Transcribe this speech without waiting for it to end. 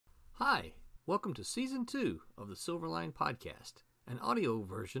Hi, welcome to Season 2 of the Silverline Podcast, an audio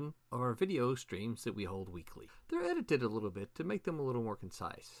version of our video streams that we hold weekly. They're edited a little bit to make them a little more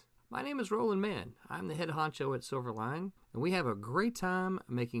concise. My name is Roland Mann. I'm the head honcho at Silverline, and we have a great time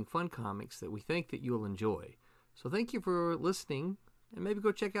making fun comics that we think that you'll enjoy. So thank you for listening, and maybe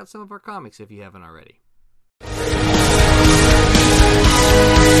go check out some of our comics if you haven't already.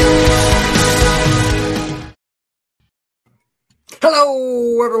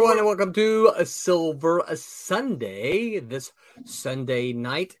 Hello, everyone, and welcome to a Silver Sunday. This Sunday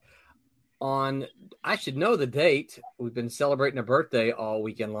night on, I should know the date. We've been celebrating a birthday all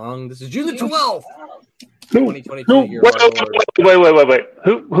weekend long. This is June the 12th, 2022. Year of our Lord. Wait.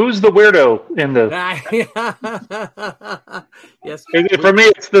 Who's the weirdo in the? Yes. For me,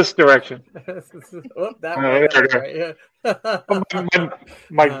 it's this direction. That way, right.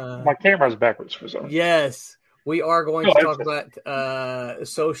 My camera's backwards for some. Yes. We are going to talk about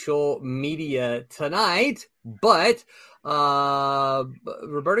social media tonight, but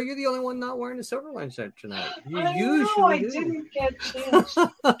Roberta, you're the only one not wearing a Silverline shirt tonight. I didn't get changed.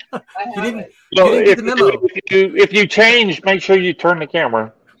 You didn't get the memo. If you change, make sure you turn the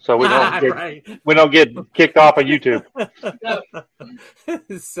camera so we don't get kicked off of YouTube. No.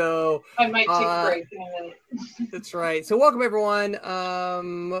 So I might take a break in a minute. That's right. So welcome, everyone.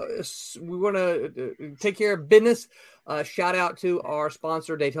 We want to take care of business. Shout out to our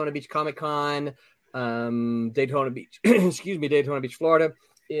sponsor, Daytona Beach Comic Con, Daytona Beach, Daytona Beach, Florida.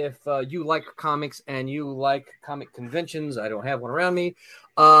 If you like comics and you like comic conventions, I don't have one around me.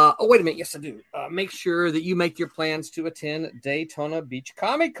 Wait a minute. Yes, I do. Make sure that you make your plans to attend Daytona Beach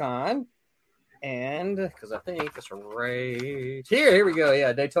Comic Con. And because I think it's right here we go.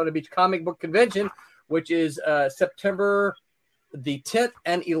 Yeah, Daytona Beach Comic Book Convention, which is September the 10th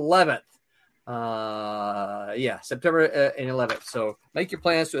and 11th. September and 11th. So make your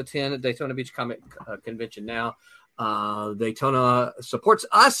plans to attend Daytona Beach Comic Convention now. Daytona supports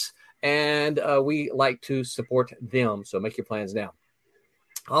us, and we like to support them. So make your plans now.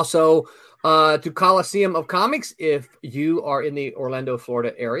 Also, to Coliseum of Comics, if you are in the Orlando,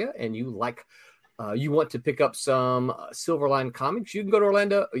 Florida area and you want to pick up some Silverline comics, you can go to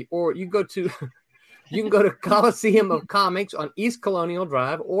Orlando, or you can go to Coliseum of Comics on East Colonial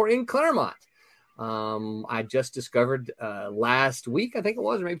Drive or in Claremont. I just discovered last week, I think it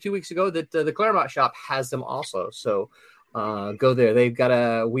was, or maybe 2 weeks ago, that the Claremont shop has them also. So go there. They've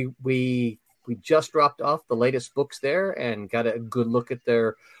got we just dropped off the latest books there and got a good look at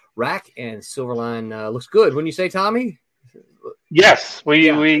their rack, and Silverline looks good. Wouldn't you say, Tommy? Yes, we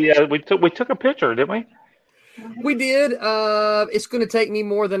took a picture, didn't we? We did. It's going to take me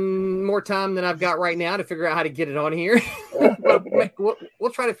more time than I've got right now to figure out how to get it on here. But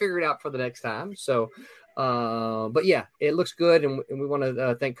we'll try to figure it out for the next time. So, but yeah, it looks good, and we want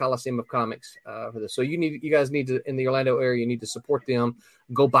to thank Coliseum of Comics for this. So you guys need to, in the Orlando area, you need to support them.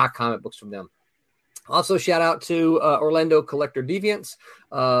 Go buy comic books from them. Also, shout out to Orlando Collector Deviants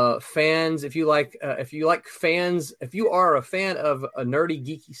fans. If you are a fan of nerdy,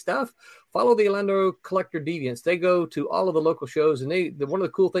 geeky stuff, follow the Orlando Collector Deviants. They go to all of the local shows, and one of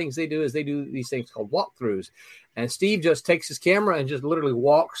the cool things they do is they do these things called walkthroughs. And Steve just takes his camera and just literally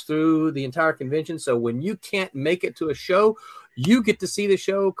walks through the entire convention. So when you can't make it to a show, you get to see the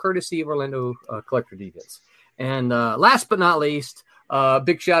show courtesy of Orlando Collector Deviants. And last but not least,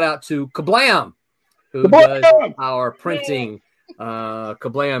 big shout out to Kablam, who does our printing.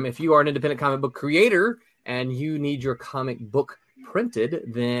 Kablam, if you are an independent comic book creator and you need your comic book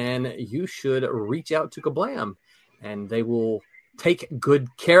printed, then you should reach out to Kablam, and they will take good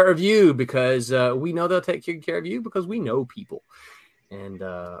care of you, because we know they'll take good care of you because we know people. And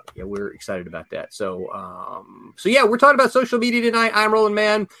we're excited about that. So we're talking about social media tonight. I'm Roland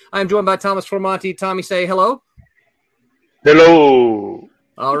Mann. I'm joined by Thomas Formonti. Tommy, say hello. Hello.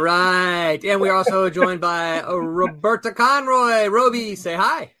 All right. And we're also joined by Roberta Conroy. Roby, say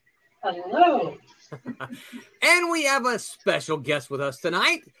hi. Hello. And we have a special guest with us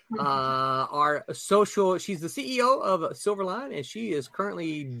tonight. She's the CEO of Silverline, and she is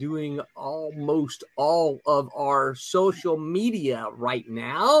currently doing almost all of our social media right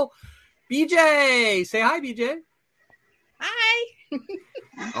now. BJ, say hi, BJ. Hi.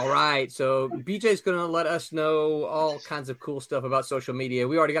 All right, so BJ's going to let us know all kinds of cool stuff about social media.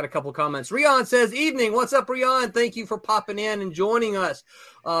 We already got a couple comments. Rion says, evening. What's up, Rion? Thank you for popping in and joining us.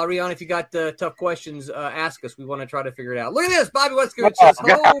 Rion, if you got tough questions, ask us. We want to try to figure it out. Look at this. Bobby Westgood says,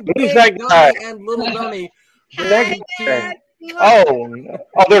 hello, big dummy and little dummy. There's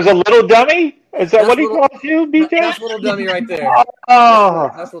a little dummy? Is that what he calls you, BJ? That's little dummy right there.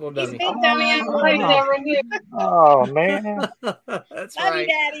 That's little dummy. Big dummy. I never knew. Oh, man. That's Love right. you,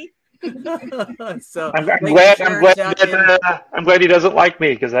 Daddy. So I'm thank you, glad. Sharon, shout in. I'm glad he doesn't like me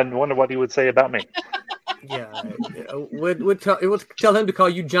because I wonder what he would say about me. Yeah, would tell him to call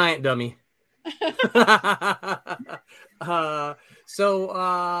you Giant Dummy. So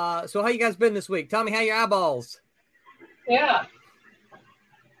how you guys been this week? Tommy, how your eyeballs? Yeah.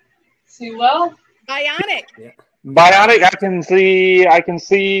 See well? Bionic. Yeah. Bionic, I can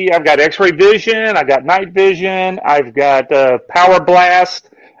see. I've got X-ray vision. I got night vision. I've got Power Blast.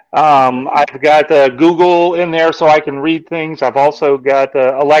 I've got Google in there, so I can read things. I've also got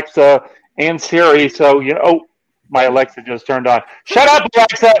Alexa and Siri. So oh, my Alexa just turned on. Shut up,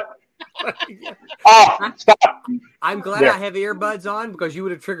 Alexa! Oh, stop! I'm glad I have earbuds on because you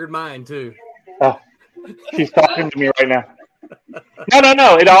would have triggered mine too. Oh, she's talking to me right now.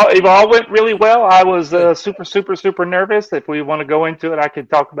 No. It all went really well. I was super nervous. If we want to go into it, I could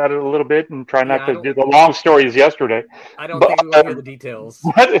talk about it a little bit and try not to do the long stories yesterday. I don't think we want to hear the details.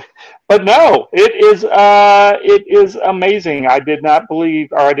 But no, it is amazing. I did not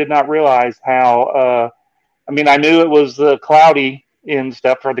believe, or I did not realize how. I knew it was cloudy and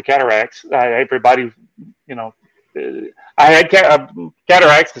stuff for the cataracts. Everybody, I had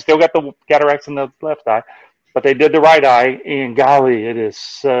cataracts. I still got the cataracts in the left eye. But they did the right eye, and golly, it is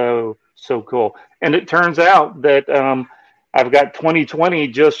so cool. And it turns out that I've got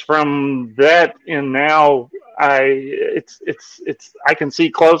 20/20 just from that, and now I can see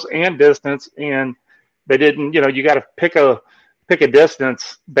close and distance, and they didn't. You got to pick a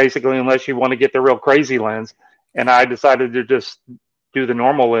distance basically, unless you want to get the real crazy lens. And I decided to just do the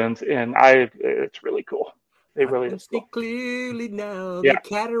normal lens, and it's really cool. It really is. See clearly now. Yeah. The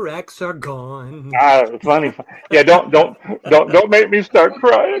cataracts are gone. Funny. Yeah, don't make me start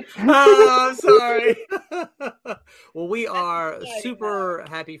crying. Oh, sorry. Well, we are super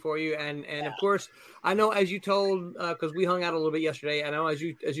happy for you, and of course, I know as you told, because we hung out a little bit yesterday. I know as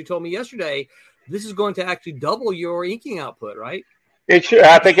you told me yesterday, this is going to actually double your inking output, right? It should.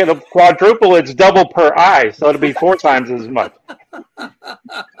 I think it'll quadruple. It's double per eye, so it'll be 4 times as much.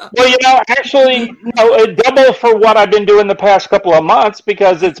 Well, actually, double for what I've been doing the past couple of months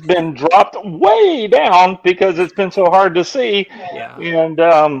because it's been dropped way down because it's been so hard to see. Yeah. And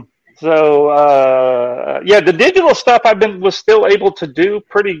the digital stuff was still able to do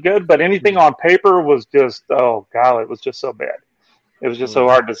pretty good, but anything on paper was just it was just so bad. It was just so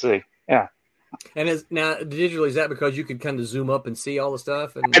hard to see. Yeah. And now digitally, is that because you could kind of zoom up and see all the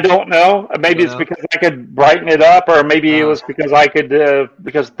stuff? And I don't know. Maybe it's because I could brighten it up, or maybe it was because I could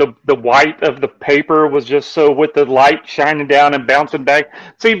because the white of the paper was just so with the light shining down and bouncing back.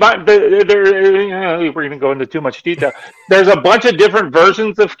 See, we're going to go into too much detail. There's a bunch of different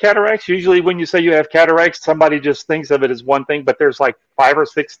versions of cataracts. Usually, when you say you have cataracts, somebody just thinks of it as one thing, but there's like 5 or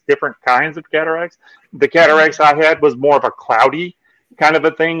 6 different kinds of cataracts. The cataracts I had was more of a cloudy kind of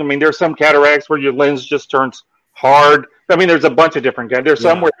a thing. There's some cataracts where your lens just turns hard. There's a bunch of different kinds. There's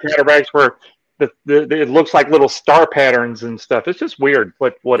some where cataracts where it looks like little star patterns and stuff. It's just weird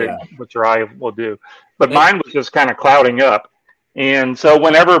what your eye will do. But mine was just kind of clouding up. And so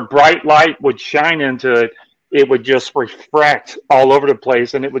whenever bright light would shine into it, it would just refract all over the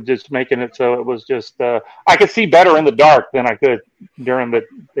place, and it would just making it so it was just I could see better in the dark than I could during the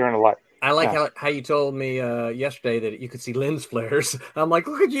light. I like how you told me yesterday that you could see lens flares. I'm like,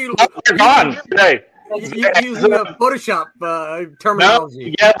 look at you. They're gone today. You're using Photoshop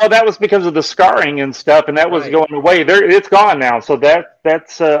terminology. Yeah, well, that was because of the scarring and stuff, and that was going away. It's gone now. So that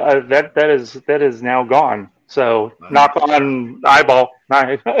is now gone. So knock on eyeball.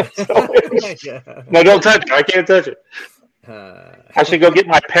 No, don't touch it. I can't touch it. I should go get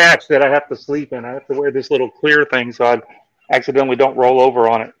my patch that I have to sleep in. I have to wear this little clear thing so I accidentally don't roll over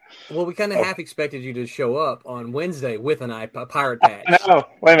on it. Well, we kind of half expected you to show up on Wednesday with a pirate patch. No,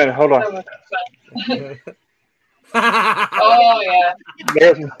 wait a minute, hold on. Oh yeah.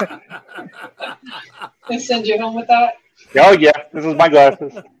 They send you home with that? Oh yeah, this is my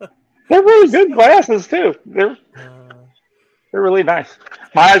glasses. They're really good glasses too. They're really nice.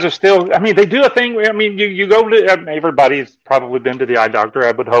 My eyes are still. They do a thing. You go to. Everybody's probably been to the eye doctor.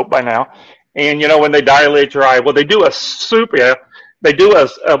 I would hope by now. And when they dilate your eye, well, they do a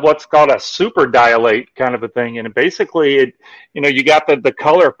what's called a super dilate kind of a thing, and basically, you got the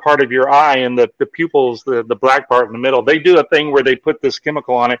color part of your eye and the pupils, the black part in the middle. They do a thing where they put this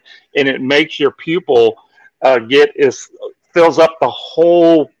chemical on it, and it makes your pupil fills up the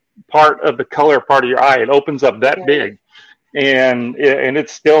whole part of the color part of your eye. It opens up that big, and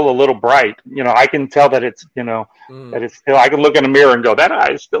it's still a little bright. I can tell that it's that it's still. I can look in the mirror and go, that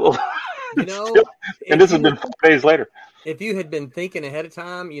eye is still. And this has been 4 days later. If you had been thinking ahead of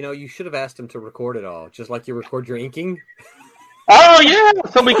time, you should have asked him to record it all, just like you record your inking. Oh yeah,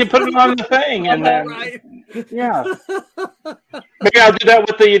 so we can put it on the thing, and then Right. yeah, maybe I'll do that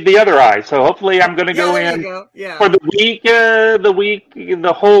with the other eye. So hopefully, I'm going to Yeah, go there you in go. Yeah. for the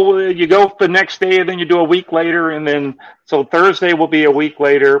whole. You go the next day, and then you do a week later, and then so Thursday will be a week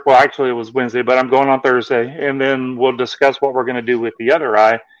later. Well, actually, it was Wednesday, but I'm going on Thursday, and then we'll discuss what we're going to do with the other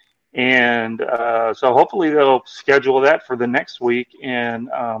eye. And so hopefully they'll schedule that for the next week. And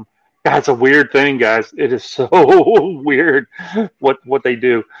God, it's a weird thing, guys. It is so weird what they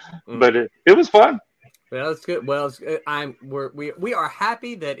do, but it was fun. Well, that's good. Well, we are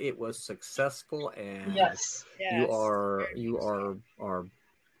happy that it was successful, and Yes. you are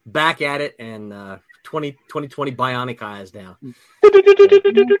back at it, and 2020 bionic eyes now.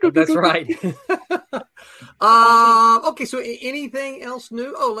 That's right. Okay, so anything else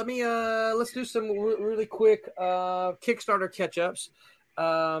new? Oh, let's do some really quick Kickstarter catch-ups.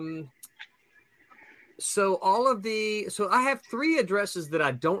 So I have 3 addresses that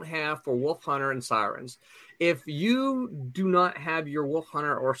I don't have for Wolf Hunter and Sirens. If you do not have your Wolf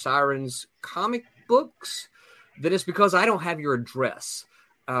Hunter or Sirens comic books, then it's because I don't have your address.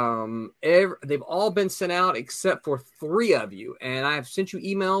 They've all been sent out except for 3 of you, and I've sent you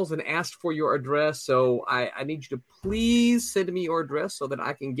emails and asked for your address. So I need you to please send me your address so that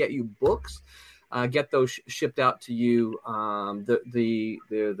I can get you books. Get those shipped out to you. The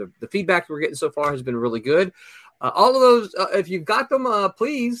feedback we're getting so far has been really good. All of those, if you've got them,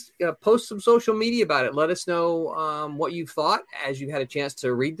 please post some social media about it. Let us know what you thought as you had a chance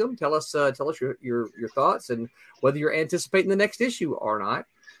to read them. Tell us your thoughts and whether you're anticipating the next issue or not.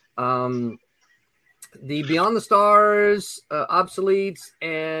 The Beyond the Stars, Obsoletes,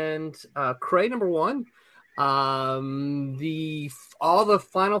 and Cray #1. All the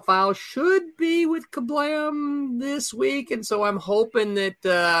final files should be with Kablam this week, and so I'm hoping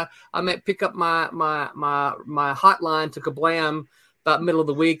that I might pick up my hotline to Kablam about middle of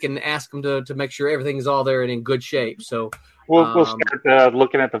the week and ask them to make sure everything's all there and in good shape. So we'll start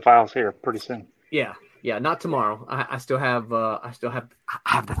looking at the files here pretty soon. Yeah, not tomorrow. I still have the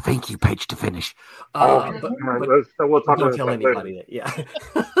thank you page to finish. So we'll talk don't about tell that anybody later. that. Yeah.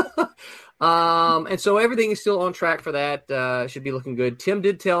 And so everything is still on track for that. Should be looking good. Tim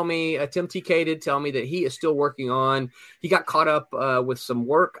TK did tell me that he is still working on. He got caught up with some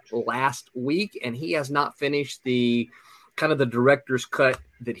work last week, and he has not finished the kind of the director's cut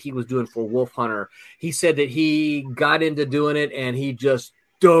that he was doing for Wolf Hunter. He said that he got into doing it, and he just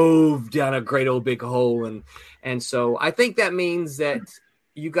dove down a great old big hole, and so I think that means that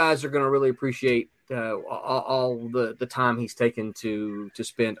you guys are going to really appreciate all the time he's taken to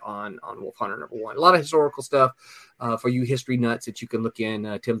spend on Wolf Hunter #1. A lot of historical stuff for you history nuts that you can look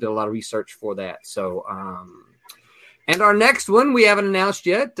in. Tim did a lot of research for that. So, and our next one we haven't announced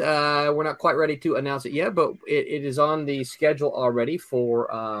yet. We're not quite ready to announce it yet, but it is on the schedule already for.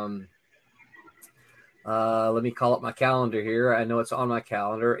 Let me call up my calendar here. I know it's on my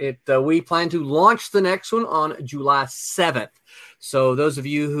calendar. We plan to launch the next one on July 7th. So those of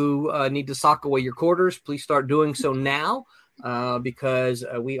you who need to sock away your quarters, please start doing so now because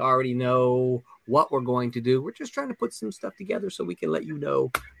we already know what we're going to do. We're just trying to put some stuff together so we can let you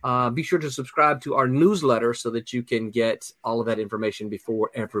know. Be sure to subscribe to our newsletter so that you can get all of that information before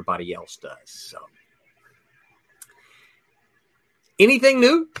everybody else does. So, anything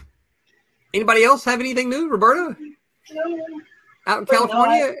new? Anybody else have anything new, Roberta? No. Out in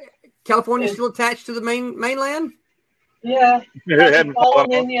California? California still attached to the mainland? Yeah. Hasn't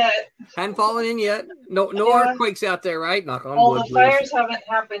fallen in yet. Hadn't fallen in yet. No earthquakes out there, right? Knock on wood. The fires haven't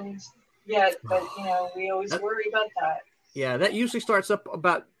happened yet, but we always worry about that. Yeah, that usually starts up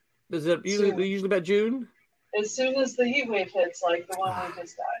about. Is it usually about June? As soon as the heat wave hits, like the one we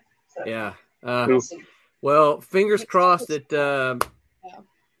just got. So, yeah. Well, fingers crossed that. that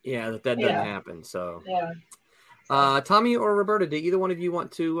doesn't happen. So. Yeah. Tommy or Roberta, do either one of you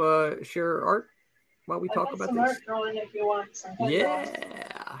want to share art while we talk about some this? art going if you want some. Yeah,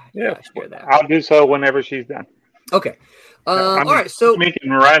 share that. I'll do so whenever she's done. Okay. All right. So making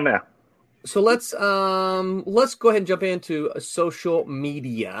right now. So let's go ahead and jump into social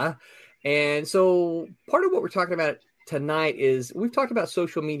media. And so part of what we're talking about tonight is we've talked about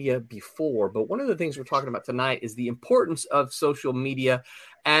social media before, but one of the things we're talking about tonight is the importance of social media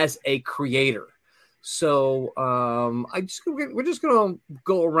as a creator. So we're just going to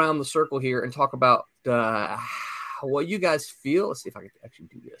go around the circle here and talk about what you guys feel. Let's see if I can actually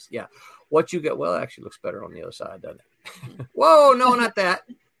do this. Yeah. What you get. Well, it actually looks better on the other side, doesn't it? Whoa, no, not that.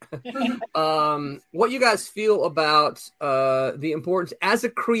 What you guys feel about the importance as a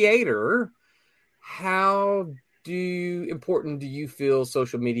creator? How important do you feel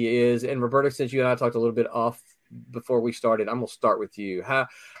social media is? And Roberta, since you and I talked a little bit off before we started. I'm gonna start with you.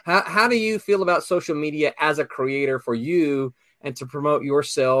 How do you feel about social media as a creator for you and to promote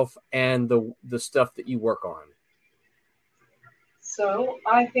yourself and the stuff that you work on? So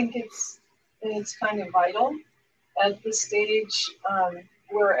I think it's kind of vital at this stage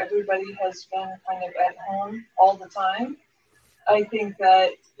where everybody has been kind of at home all the time. I think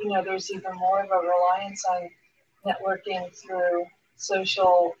that, there's even more of a reliance on networking through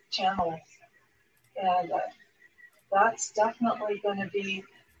social channels. And that's definitely going to be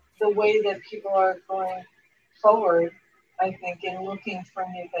the way that people are going forward, I think, in looking for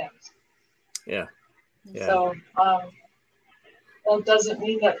new things. Yeah. So that doesn't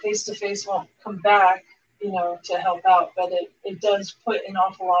mean that face-to-face won't come back, to help out, but it does put an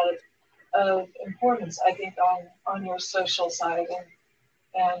awful lot of importance, I think, on your social side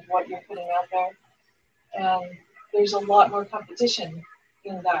and what you're putting out there. And there's a lot more competition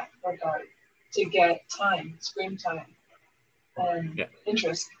in that regard to get time, screen time, and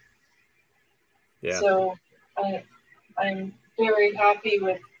interest. Yeah. So I'm very happy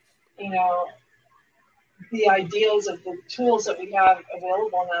with, the ideas of the tools that we have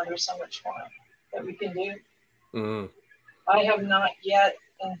available now. There's so much more that we can do. Mm-hmm. I have not yet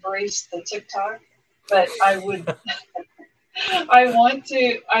embraced the TikTok, but I would. I want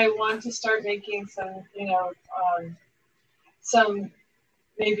to start making some, some,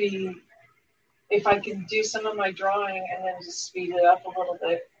 maybe if I can do some of my drawing and then just speed it up a little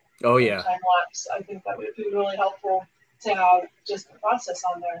bit. Oh yeah. Time lapse. I think that would be really helpful to have just the process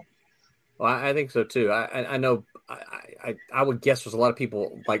on there. Well, I think so too. I know. I would guess there's a lot of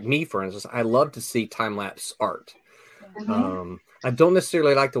people like me, for instance. I love to see time lapse art. Mm-hmm. I don't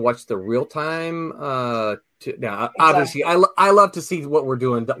necessarily like to watch the real time. Obviously, I love to see what we're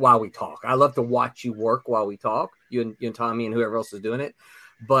doing while we talk. I love to watch you work while we talk. You and Tommy and whoever else is doing it.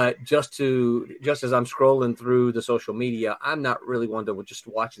 But just as I'm scrolling through the social media, I'm not really one to just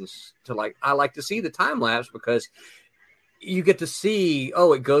watching I like to see the time lapse because you get to see,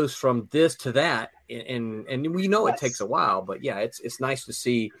 it goes from this to that. And we know it takes a while, but yeah, it's nice to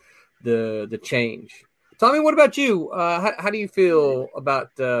see the change. Tommy, what about you? How do you feel about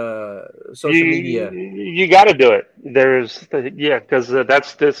social media? You got to do it. Because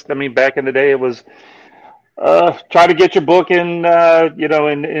that's this. I mean, back in the day, it was try to get your book in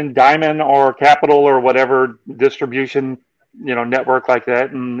in Diamond or Capital or whatever distribution network like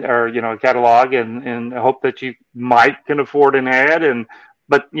that, or catalog, and hope that you can afford an ad.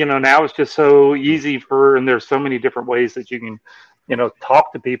 But now it's just so easy and there's so many different ways that you can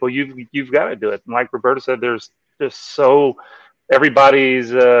talk to people. You've got to do it. And like Roberta said, there's just so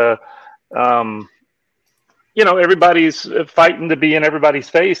everybody's everybody's fighting to be in everybody's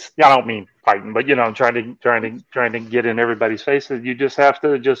face. I don't mean fighting, but trying to get in everybody's face. You just have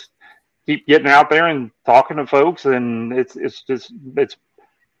to just keep getting out there and talking to folks, and it's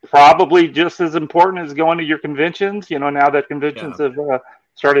probably just as important as going to your conventions. Now that conventions have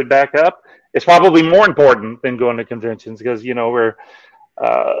started back up, it's probably more important than going to conventions because we're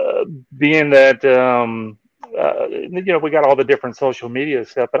being that we got all the different social media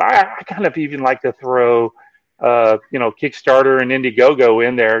stuff. But I kind of even like to throw Kickstarter and Indiegogo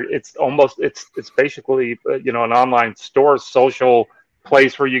in there. It's basically an online store, social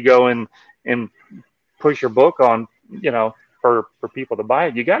place where you go and push your book on for people to buy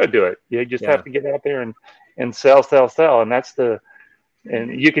it. You got to do it. You just have to get out there and sell,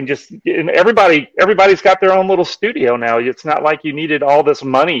 and you can and everybody's got their own little studio now. It's not like you needed all this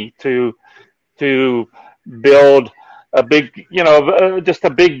money to build a big just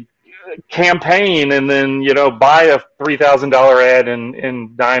a big campaign and then buy a $3,000 ad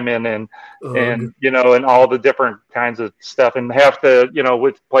in Diamond and and all the different kinds of stuff, and have to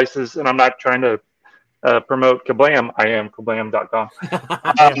with places. And I'm not trying to promote Kablam. I am Kablam.com.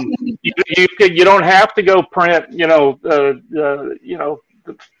 You don't have to go print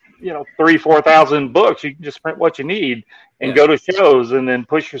 3,000-4,000 books. You can just print what you need and go to shows and then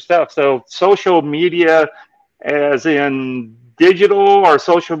push your stuff. So social media, as in digital, or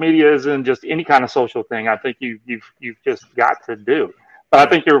social media as in just any kind of social thing, I think you've just got to do. But I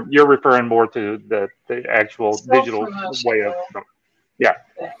think you're referring more to the actual digital way of Yeah.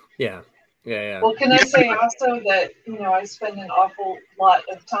 Well, can I say also that I spend an awful lot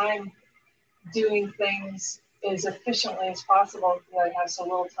of time doing things as efficiently as possible because I have so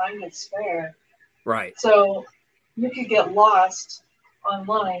little time to spare. Right. So you could get lost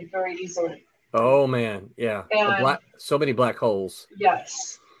online very easily. Oh man, yeah. So many black holes.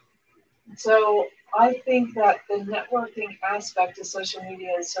 Yes. So I think that the networking aspect of social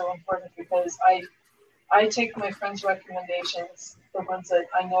media is so important because I take my friends' recommendations, the ones that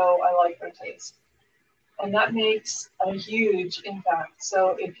I know I like their taste, And that makes a huge impact.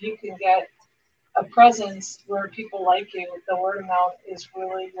 So if you can get a presence where people like you, the word of mouth is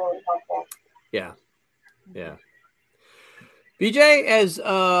really, really helpful. Yeah. BJ, as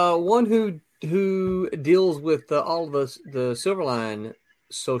one who deals with all of the Silverline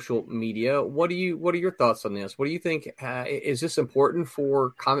social media, what are your thoughts on this? What do you think? Is this important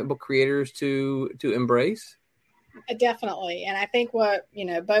for comic book creators to embrace? Definitely. And I think what,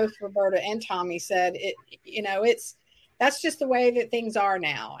 both Roberta and Tommy said, that's just the way that things are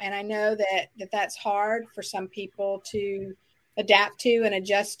now. And I know that's hard for some people to adapt to and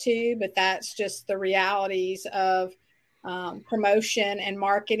adjust to, but that's just the realities of promotion and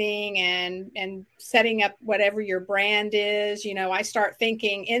marketing and setting up whatever your brand is. I start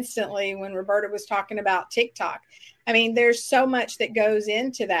thinking instantly when Roberta was talking about TikTok. I mean, there's so much that goes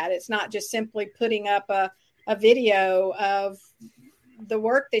into that. It's not just simply putting up a video of the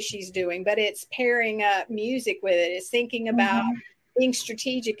work that she's doing, but it's pairing up music with it. It's thinking about being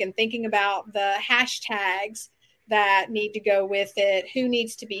strategic and thinking about the hashtags that need to go with it, who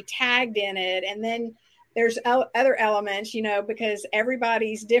needs to be tagged in it. And then there's other elements, because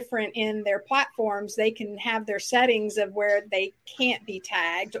everybody's different in their platforms. They can have their settings of where they can't be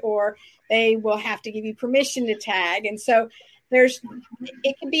tagged, or they will have to give you permission to tag. And so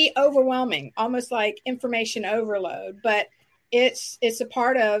it can be overwhelming, almost like information overload, but it's a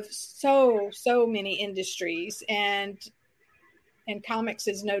part of so many industries, and comics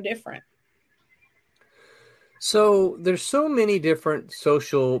is no different. So there's so many different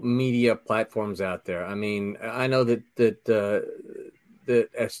social media platforms out there. I mean, I know that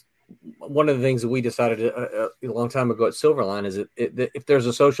as one of the things that we decided a long time ago at Silverline is that if there's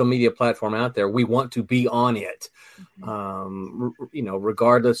a social media platform out there, we want to be on it,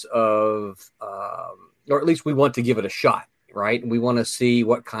 regardless of, or at least we want to give it a shot, right? We want to see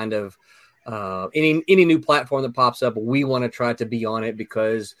what kind of any new platform that pops up. We want to try to be on it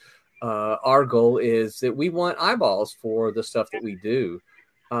because our goal is that we want eyeballs for the stuff that we do.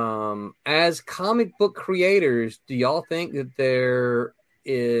 As comic book creators, do y'all think that there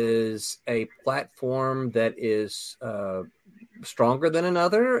is a platform that is stronger than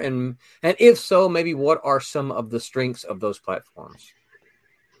another? And if so, maybe what are some of the strengths of those platforms?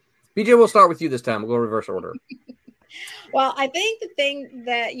 BJ, we'll start with you this time. We'll go reverse order. Well, I think the thing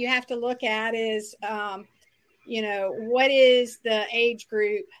that you have to look at is, what is the age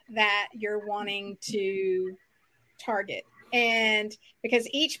group that you're wanting to target? And because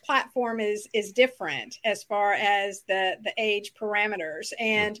each platform is different as far as the age parameters.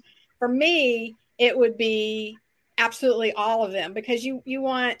 And for me, it would be absolutely all of them, because you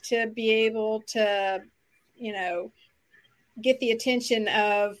want to be able to, get the attention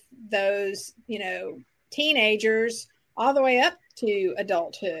of those, teenagers all the way up to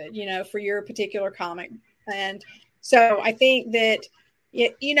adulthood, for your particular comic. And so I think that,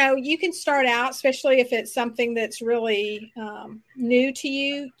 you can start out, especially if it's something that's really new to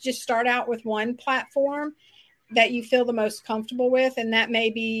you, just start out with one platform that you feel the most comfortable with. And that may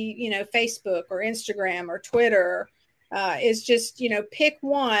be, Facebook or Instagram or Twitter, is just, pick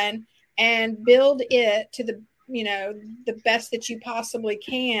one and build it to the best that you possibly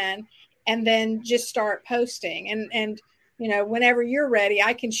can. And then just start posting. And whenever you're ready,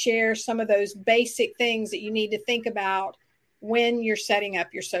 I can share some of those basic things that you need to think about when you're setting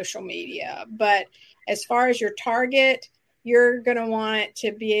up your social media. But as far as your target, you're going to want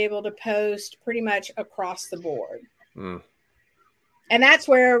to be able to post pretty much across the board. And that's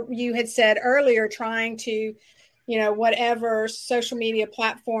where you had said earlier, trying to, whatever social media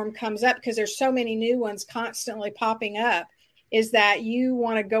platform comes up, because there's so many new ones constantly popping up, is that you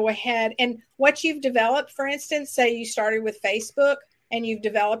want to go ahead and what you've developed, for instance, say you started with Facebook and you've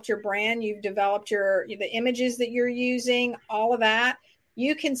developed your brand, you've developed the images that you're using, all of that.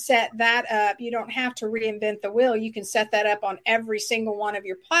 You can set that up. You don't have to reinvent the wheel. You can set that up on every single one of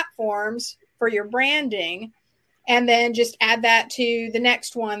your platforms for your branding, and then just add that to the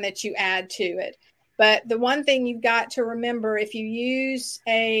next one that you add to it. But the one thing you've got to remember, if you use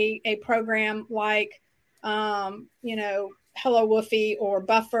a program like, Hello Woofy or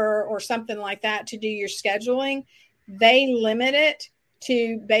Buffer or something like that to do your scheduling, they limit it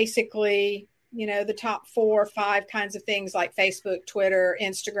to basically, the top 4 or 5 kinds of things like Facebook, Twitter,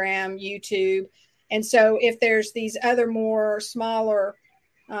 Instagram, YouTube. And so if there's these other more smaller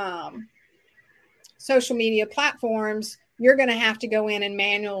social media platforms, you're going to have to go in and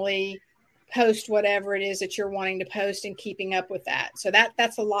manually post whatever it is that you're wanting to post and keeping up with that. So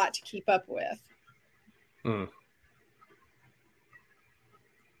that's a lot to keep up with.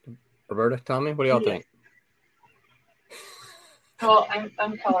 Roberta, Tommy, what do y'all think? Well,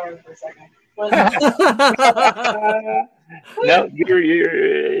 I'm coloring for a second. When, No,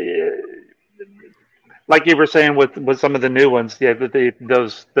 you're like you were saying with some of the new ones. Yeah,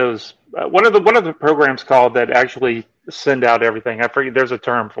 those what are the programs called that actually send out everything? I forget. There's a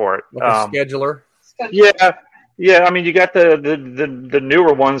term for it. Like a scheduler. Yeah, yeah. I mean, you got the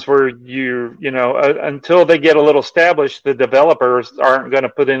newer ones where until they get a little established, the developers aren't going to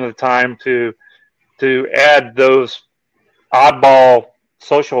put in the time to add those oddball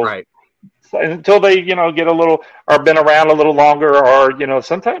social Right. until they get a little or been around a little longer, or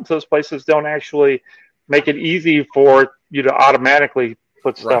sometimes those places don't actually make it easy for you to automatically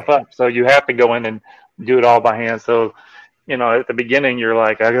put stuff Right. up, so you have to go in and do it all by hand. So at the beginning you're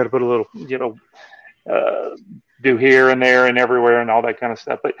like, I got to put a little do here and there and everywhere and all that kind of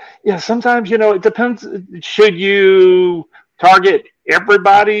stuff. But yeah, sometimes it depends. Should you target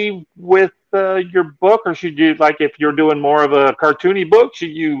everybody with your book, or should you, like, if you're doing more of a cartoony book,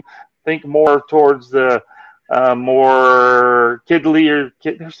 should you think more towards the more kidlier?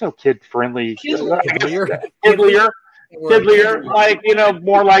 There's no kid friendly. Kidlier, like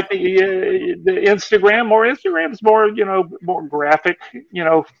more like the Instagram. More Instagram's more more graphic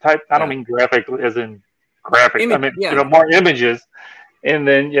type. I don't mean graphic as in graphic. I mean more images, and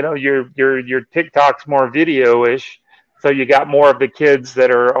then your TikTok's more video-ish. So you got more of the kids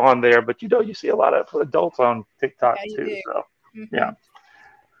that are on there, but you see a lot of adults on TikTok too. Do. So Mm-hmm.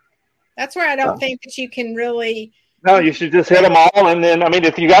 That's where I don't think that you can really. No, you should just hit them all, and then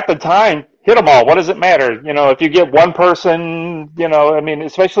if you got the time, hit them all. What does it matter? If you get one person,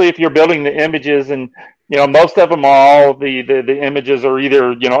 especially if you're building the images, and most of them, all the images are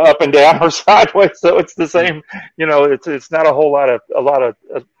either up and down or sideways, so it's the same. It's not a lot of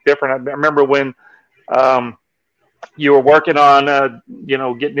different. I remember when you were working on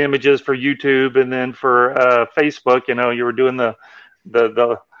getting images for YouTube, and then for Facebook, you were doing the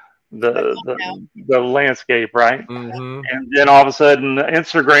landscape, right? Mm-hmm. And then all of a sudden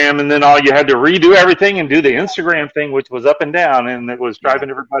Instagram, and then all you had to redo everything and do the Instagram thing, which was up and down, and it was driving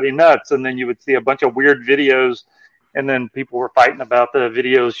everybody nuts. And then you would see a bunch of weird videos, and then people were fighting about the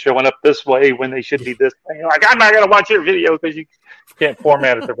videos showing up this way when they should be this way. You're like, I'm not going to watch your video because you can't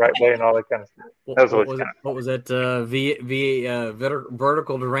format it the right way and all that kind of stuff. What was that?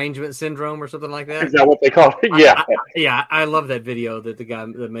 Vertical derangement syndrome or something like that? Is that what they call it? Yeah. I love that video that the guy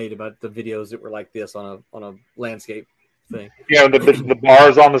that made about the videos that were like this on a landscape thing. Yeah, the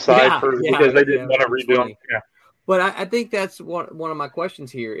bars on the side because they didn't want to redo them. Yeah. But I think that's one of my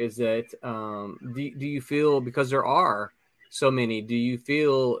questions here is that do you feel, because there are so many, do you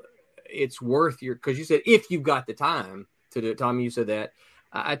feel it's worth because you said if you've got the time to do it, Tommy, you said that.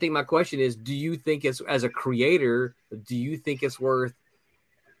 I think my question is, do you think as a creator, do you think it's worth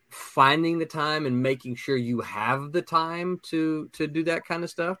finding the time and making sure you have the time to do that kind of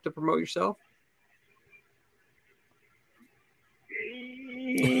stuff, to promote yourself?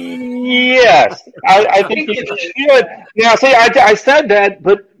 Yes, I think you should. Yeah, see, I said that,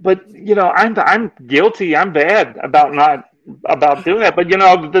 but I'm guilty. I'm bad about doing that. But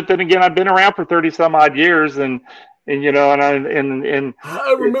then again, I've been around for 30 some odd years, and I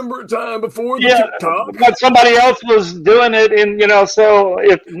remember a time before the TikTok, but somebody else was doing it, and so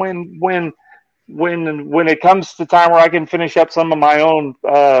when it comes to time where I can finish up some of my own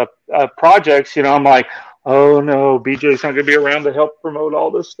projects, I'm like, oh no, BJ's not going to be around to help promote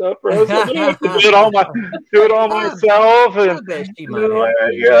all this stuff. Bro. So I have to do it all myself, and I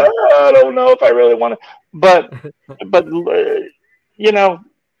don't know if I really want to, but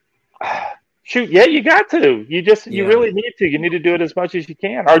shoot, yeah, you got to. You really need to. You need to do it as much as you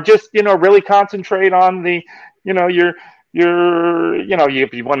can, or just really concentrate on the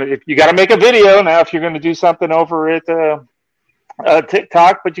if you got to make a video now, if you're going to do something over at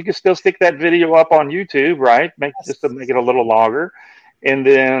TikTok, but you can still stick that video up on YouTube, right? Just to make it a little longer, and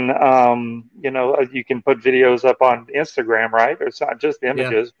then you can put videos up on Instagram, right? It's not just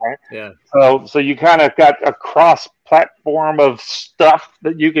images, right? Yeah. So you kind of got a cross platform of stuff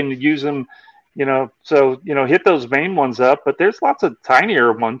that you can use them. So hit those main ones up, but there's lots of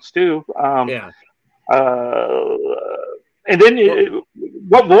tinier ones too. And then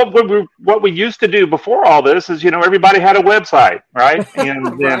what we used to do before all this is everybody had a website, right?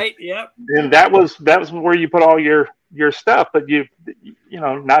 And right, yep. And that was where you put all your stuff, but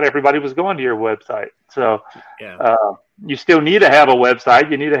not everybody was going to your website, so you still need to have a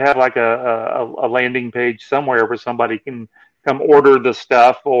website. You need to have like a landing page somewhere where somebody can come order the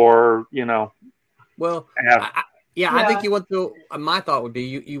stuff, or Well, I think you want my thought would be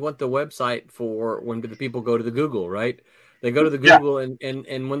you want the website for when the people go to the Google, right? They go to the Google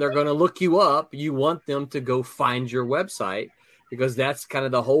and when they're going to look you up, you want them to go find your website. because that's kind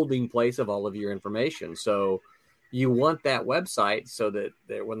of the holding place of all of your information. So you want that website so that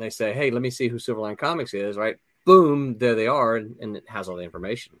when they say, hey, let me see who Silverline Comics is, right? Boom, there they are, and it has all the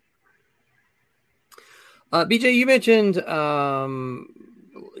information. BJ, you mentioned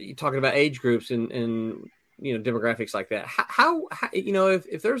you talking about age groups and demographics like that. How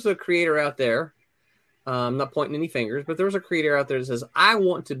if there's a creator out there, I'm not pointing any fingers, but there's a creator out there that says, I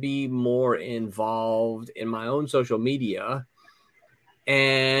want to be more involved in my own social media,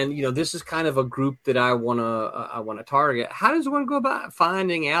 and this is kind of a group that I want to target. How does one go about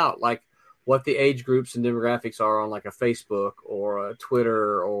finding out like what the age groups and demographics are on like a Facebook or a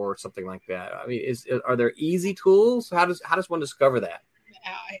Twitter or something like that? I mean, are there easy tools? How does one discover that?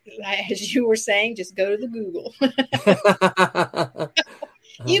 As you were saying, just go to the Google.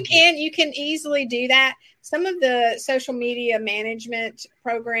 You can easily do that. Some of the social media management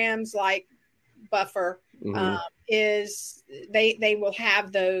programs like Buffer is they will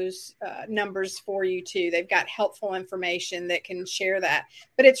have those numbers for you too. They've got helpful information that can share that.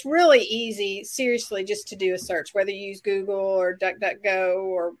 But it's really easy, seriously, just to do a search, whether you use Google or DuckDuckGo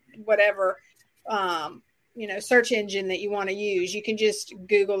or whatever search engine that you want to use. You can just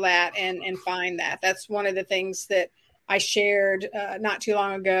Google that and find that. That's one of the things that I shared not too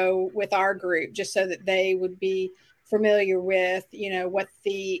long ago with our group, just so that they would be familiar with, what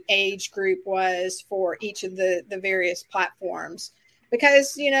the age group was for each of the various platforms.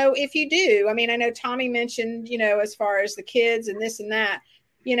 Because, if you do, I mean, I know Tommy mentioned, as far as the kids and this and that,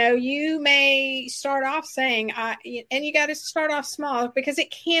 you may start off saying, and you got to start off small because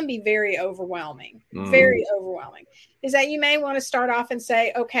it can be very overwhelming, very overwhelming, is that you may want to start off and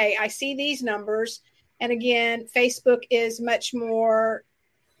say, okay, I see these numbers. And again, Facebook is much more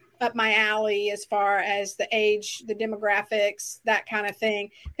up my alley as far as the age, the demographics, that kind of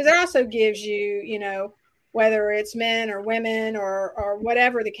thing. Because it also gives you, whether it's men or women or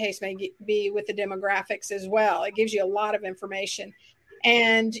whatever the case may be with the demographics as well. It gives you a lot of information.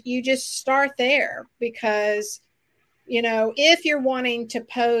 And you just start there because, if you're wanting to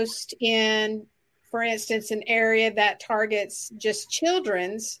post in, for instance, an area that targets just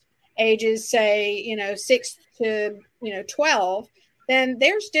children's ages, say, 6 to, 12, then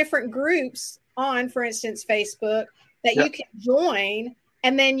there's different groups on, for instance, Facebook that you can join,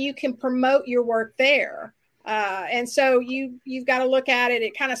 and then you can promote your work there. And so you've got to look at it.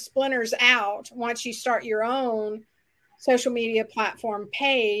 It kind of splinters out once you start your own social media platform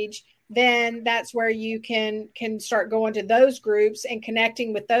page. Then that's where you can start going to those groups and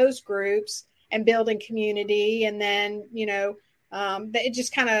connecting with those groups and building community. And then, it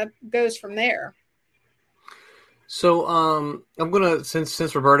just kind of goes from there. So I'm gonna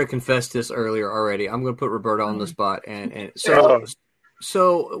since Roberta confessed this earlier already, I'm gonna put Roberta on the spot, and so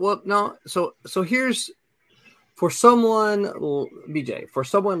here's for someone, BJ, for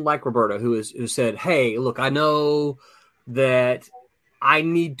someone like Roberta who said, hey, look, I know that I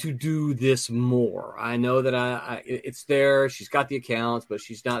need to do this more. I know that it's there. She's got the accounts, but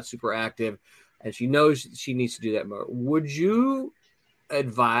she's not super active, and she knows she needs to do that more. Would you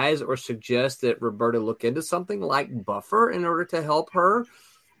advise or suggest that Roberta look into something like Buffer in order to help her?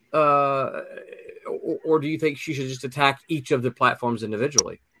 Or do you think she should just attack each of the platforms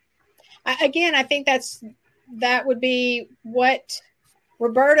individually? Again, I think that would be what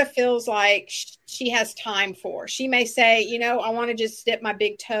Roberta feels like she has time for. She may say, I want to just dip my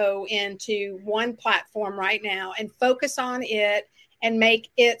big toe into one platform right now and focus on it and make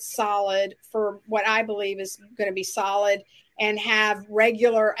it solid for what I believe is going to be solid, and have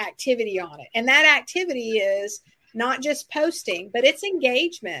regular activity on it. And that activity is not just posting, but it's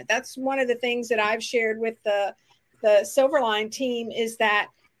engagement. That's one of the things that I've shared with the Silverline team, is that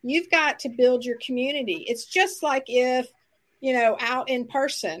you've got to build your community. It's just like if, out in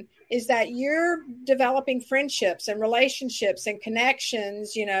person, is that you're developing friendships and relationships and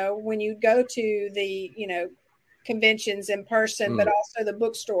connections, when you go to the, conventions in person, but also the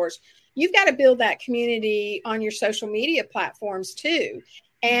bookstores. You've got to build that community on your social media platforms too.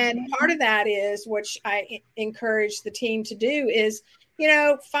 And part of that is, which I encourage the team to do, is,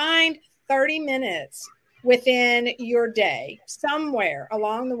 find 30 minutes within your day, somewhere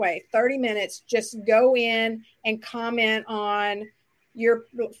along the way, 30 minutes, just go in and comment on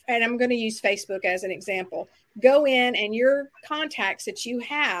and I'm going to use Facebook as an example. Go in and your contacts that you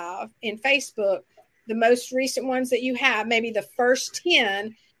have in Facebook, the most recent ones that you have, maybe the first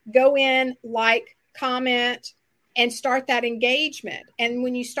 10, go in, like, comment, and start that engagement. And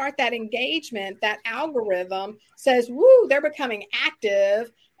when you start that engagement, that algorithm says, woo, they're becoming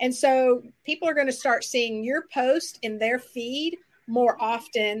active. And so people are going to start seeing your post in their feed more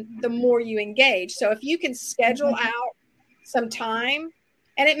often the more you engage. So if you can schedule out some time,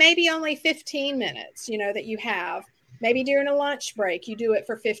 and it may be only 15 minutes, that you have. Maybe during a lunch break, you do it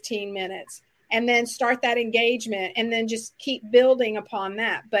for 15 minutes and then start that engagement and then just keep building upon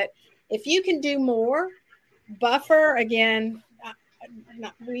that. But if you can do more, Buffer, again,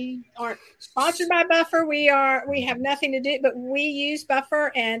 we aren't sponsored by Buffer. We have nothing to do, but we use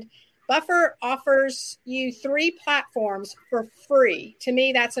Buffer, and Buffer offers you 3 platforms for free. To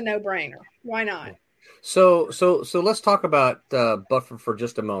me, that's a no-brainer. Why not? So let's talk about Buffer for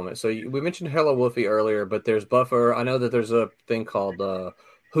just a moment. So we mentioned Hello Wolfie earlier, but there's Buffer. I know that there's a thing called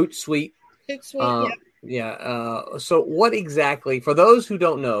Hootsuite. Hootsuite, yeah. So what exactly, for those who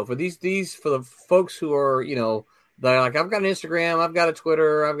don't know, for the folks who are, they're like, I've got an Instagram, I've got a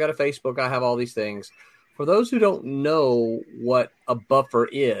Twitter, I've got a Facebook, I have all these things. For those who don't know what a Buffer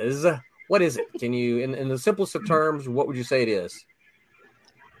is, what is it? Can you, in the simplest of terms, what would you say it is?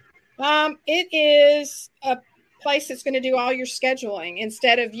 It is a place that's going to do all your scheduling.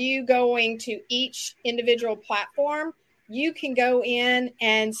 Instead of you going to each individual platform, you can go in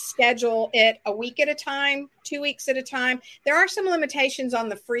and schedule it a week at a time, 2 weeks at a time. There are some limitations on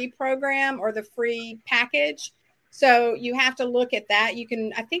the free program or the free package. So you have to look at that.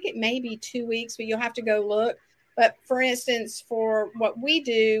 I think it may be 2 weeks, but you'll have to go look. But for instance, for what we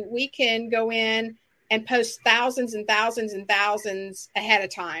do, we can go in and post thousands and thousands and thousands ahead of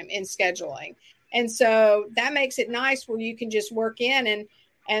time in scheduling. And so that makes it nice where you can just work in.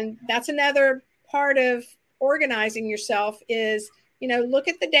 And that's another part of organizing yourself is, look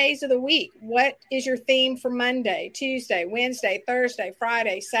at the days of the week. What is your theme for Monday, Tuesday, Wednesday, Thursday,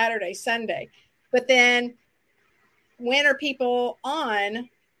 Friday, Saturday, Sunday? But then when are people on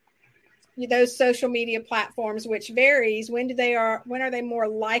those social media platforms, which varies? When are they more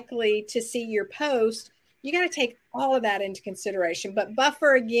likely to see your post? You got to take all of that into consideration. But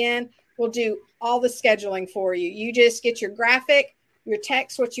Buffer, again, will do all the scheduling for you. You just get your graphic, your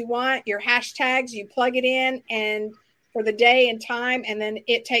text, what you want, your hashtags, you plug it in and for the day and time, and then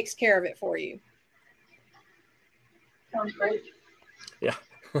it takes care of it for you. Sounds great. Yeah.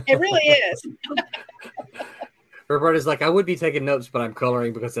 It really is. Roberta's like, I would be taking notes, but I'm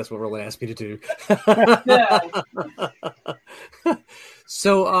coloring because that's what Roland asked me to do.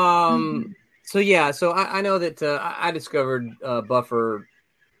 So I know that I discovered Buffer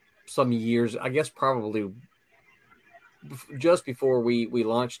some years, I guess probably just before we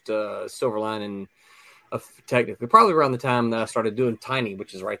launched Silverline, and technically probably around the time that I started doing Tiny,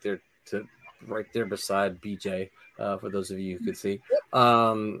 which is right there beside BJ, for those of you who could see.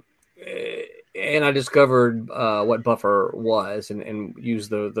 And I discovered what Buffer was and used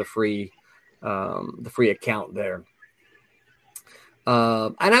the free account there.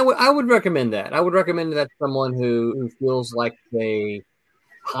 And I would recommend that. I would recommend that to someone who feels like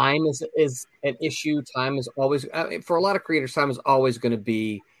time is an issue. Time is always, for a lot of creators, time is always going to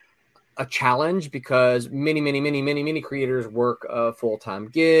be a challenge because many creators work a full-time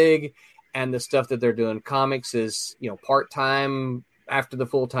gig, and the stuff that they're doing comics is, part-time after the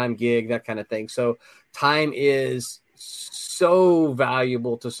full-time gig, that kind of thing. So time is so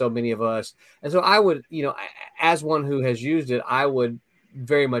valuable to so many of us. And so I would, as one who has used it, I would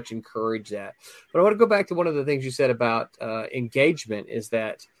very much encourage that. But I want to go back to one of the things you said about engagement, is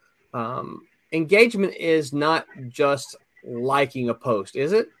that engagement is not just liking a post,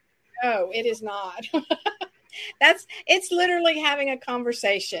 is it? No, it is not. It's literally having a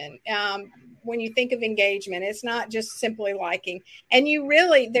conversation. When you think of engagement, it's not just simply liking. And you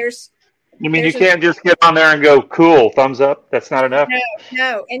really, you can't just get on there and go, cool, thumbs up? That's not enough?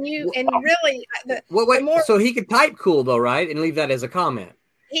 No. And really... So he could type cool, though, right? And leave that as a comment.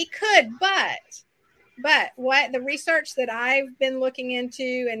 He could, but what the research that I've been looking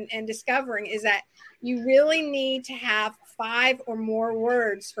into and discovering is that you really need to have 5 or more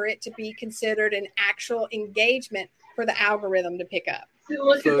words for it to be considered an actual engagement for the algorithm to pick up.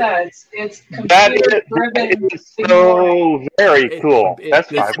 Look at that. It's computer-driven. That is so very cool. That's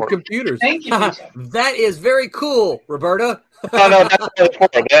 5 words. Computers. Thank you. That is very cool, Roberta. No,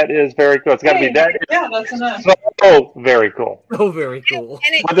 that is very cool. It's got to be that. Yeah, that's enough. So very cool. Oh, very cool.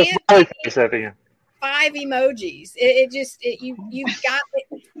 And it with a smiley face at the end. 5 emojis. You've got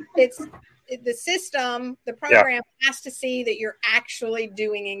it. It's the system, the program has to see that you're actually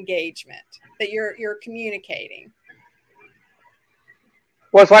doing engagement, that you're communicating.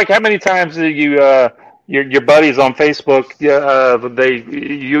 Well, it's like, how many times do you your buddies on Facebook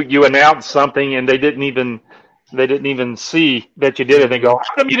you announce something and they didn't even see that you did it. They go,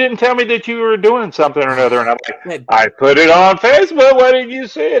 how come you didn't tell me that you were doing something or another? And I'm like, I put it on Facebook. Why didn't you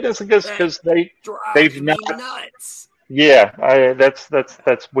see it? It's because they've not nuts. Yeah,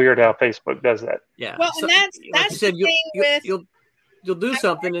 that's weird how Facebook does that. Yeah. Well, So, and that's like you said, the thing with you'll do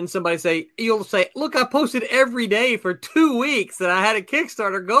something and you'll say, look, I posted every day for 2 weeks and I had a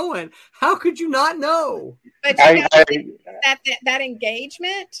Kickstarter going. How could you not know? But you got that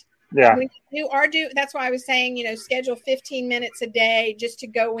engagement. Yeah. When you that's why I was saying, schedule 15 minutes a day just to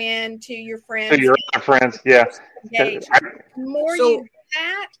go in to your friends. To your friends, yeah. Engage. The more you do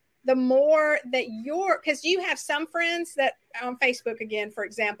that, the more that because you have some friends that on Facebook, again, for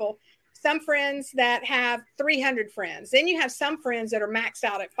example, some friends that have 300 friends. Then you have some friends that are maxed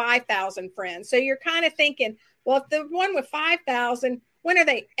out at 5,000 friends. So you're kind of thinking, well, if the one with 5,000, when are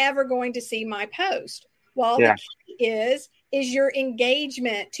they ever going to see my post? Well, the key is your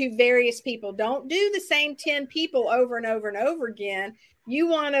engagement to various people. Don't do the same 10 people over and over and over again. You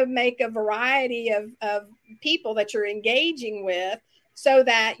want to make a variety of people that you're engaging with so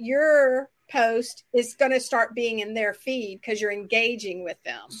that your post is going to start being in their feed because you're engaging with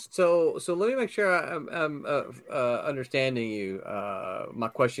them. So let me make sure I'm understanding you. My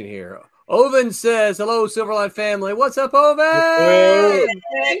question here. Oven says, hello, Silverlight family. What's up, Oven?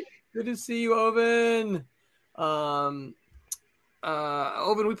 Good to see you, Oven. Oven,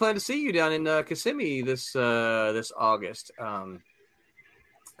 we plan to see you down in Kissimmee this August.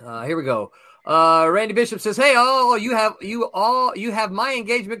 Here we go. Randy Bishop says, "Hey, you have my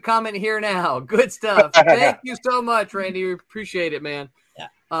engagement comment here now. Good stuff. Thank you so much, Randy. We appreciate it, man." Yeah.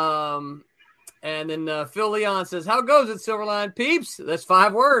 And then Phil Leon says, "How goes it, Silverline peeps?" That's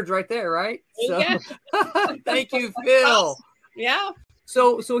 5 words right there, right? So, thank you, Phil. Yeah.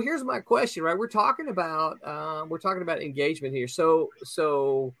 So here's my question, right? We're talking about engagement here.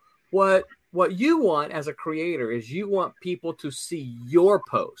 So what you want as a creator is you want people to see your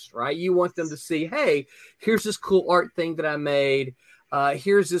post, right? You want them to see, hey, here's this cool art thing that I made.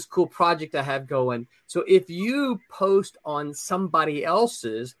 Here's this cool project I have going. So if you post on somebody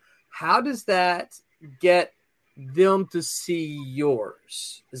else's, how does that get them to see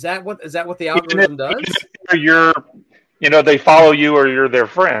yours? Is that what the algorithm does? They follow you or you're their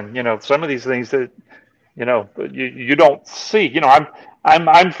friend. Some of these things that you don't see.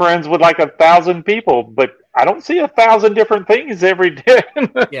 I'm friends with like 1,000 people, but I don't see 1,000 different things every day.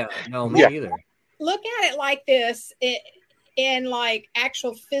 Yeah, no, me either. Look at it like this: in like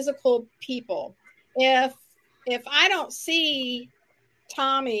actual physical people. If I don't see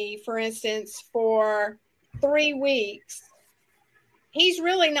Tommy, for instance, for 3 weeks, he's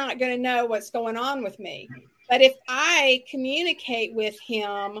really not going to know what's going on with me. But if I communicate with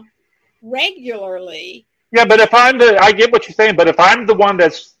him regularly. Yeah, but if I get what you're saying, but if I'm the one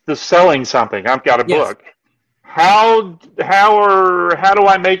that's selling something, I've got a book. How do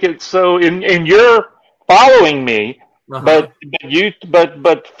I make it so in you're following me, but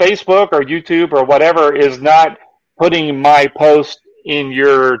Facebook or YouTube or whatever is not putting my post in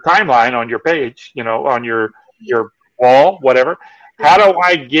your timeline on your page, on your wall, whatever. How do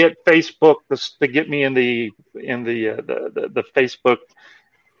I get Facebook to get me in the Facebook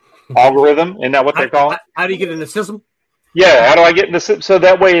algorithm? Isn't that what they call it? How do you get in the system? Yeah, how do I get in the system so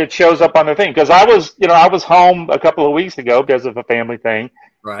that way it shows up on the thing? Because I was home a couple of weeks ago because of a family thing,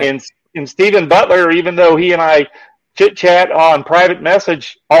 right? And Stephen Butler, even though he and I chit chat on private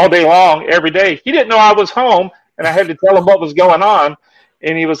message all day long every day, he didn't know I was home, and I had to tell him what was going on,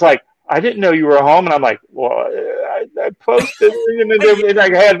 and he was like, "I didn't know you were home," and I'm like, "Well, I posted," and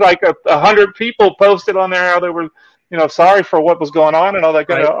I had like 100 people posted on there how they were, sorry for what was going on and all that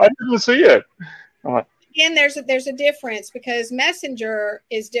kind of. I didn't see it. I'm like, again, there's a difference because Messenger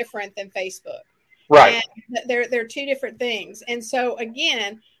is different than Facebook, right? And they're 2 different things, and so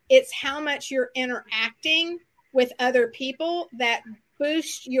again, it's how much you're interacting with other people that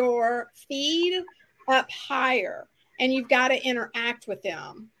boost your feed up higher, and you've got to interact with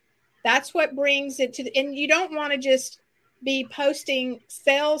them. That's what brings it to, and you don't want to just be posting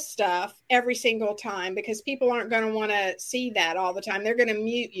sales stuff every single time because people aren't going to want to see that all the time. They're going to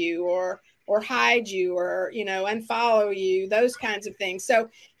mute you or hide you or, unfollow you, those kinds of things. So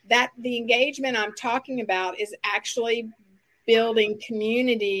that the engagement I'm talking about is actually building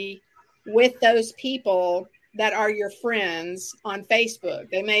community with those people that are your friends on Facebook.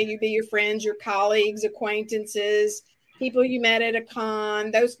 They may be your friends, your colleagues, acquaintances, people you met at a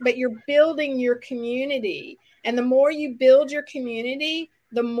con, but you're building your community. And the more you build your community,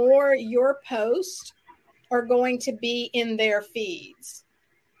 the more your posts are going to be in their feeds.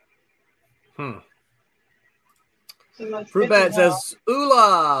 Fruitbat says,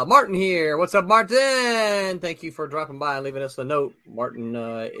 "Ula, Martin here. What's up, Martin? Thank you for dropping by and leaving us a note." Martin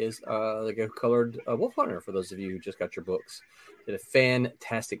is the colored wolf hunter. For those of you who just got your books, did a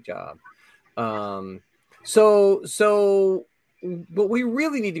fantastic job. So what we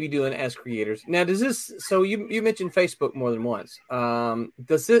really need to be doing as creators now, does this, so you mentioned Facebook more than once.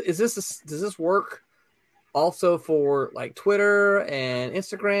 Does this work also for like Twitter and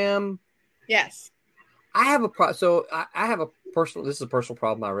Instagram? Yes. I have a so I have a personal, this is a personal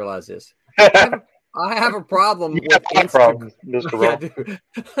problem, I realize this. I have a problem with Instagram. Yeah,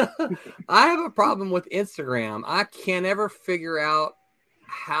 I have a problem with Instagram. I can't ever figure out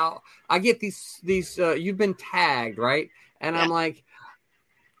how I get these you've been tagged, right? And yeah. I'm like,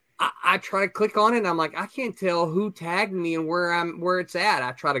 I try to click on it and I'm like, I can't tell who tagged me and where it's at.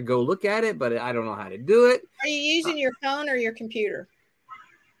 I try to go look at it, but I don't know how to do it. Are you using your phone or your computer?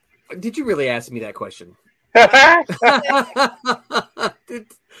 Did you really ask me that question? Did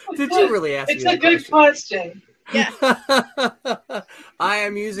you really ask me that question? It's a good question. Yeah. I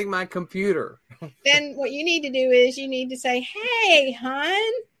am using my computer. Then what you need to do is you need to say, hey,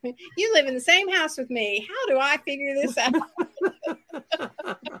 hon, you live in the same house with me. How do I figure this out?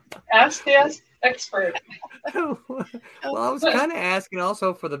 Ask the expert. Well, I was kind of asking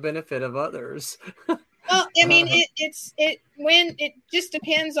also for the benefit of others. Well, I mean, it just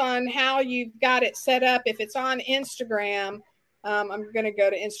depends on how you've got it set up. If it's on Instagram, I'm going to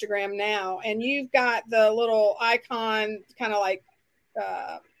go to Instagram now, and you've got the little icon, kind of like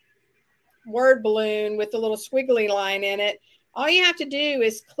word balloon with the little squiggly line in it. All you have to do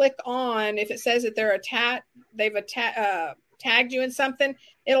is click on, if it says that they've tagged you in something,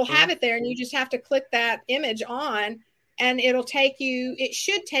 it'll have it there, and you just have to click that image on, and it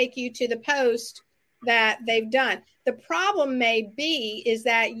should take you to the post that they've done. The problem may be is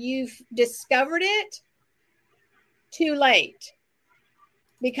that you've discovered it too late,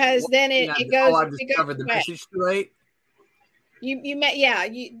 because then it goes. I've discovered the message too late. You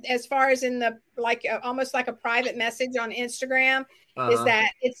as far as in the almost like a private message on Instagram, is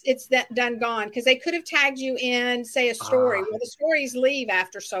that it's that done gone, because they could have tagged you in, say, a story. Well, the stories leave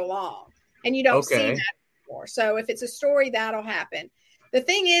after so long, and you don't see that anymore. So if it's a story, that'll happen. The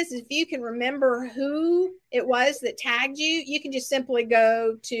thing is, if you can remember who it was that tagged you, you can just simply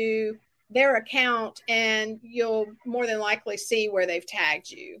go to their account and you'll more than likely see where they've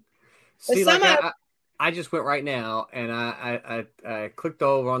tagged you. See, I just went right now and I clicked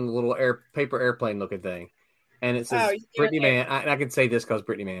over on the little paper airplane looking thing, and it says Brittany Mann. I can say this because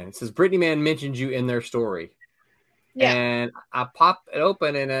Brittany Mann. It says Brittany Mann mentioned you in their story. Yeah. And I pop it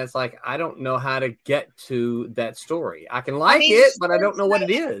open and it's like, I don't know how to get to that story. I can it, but I don't know what it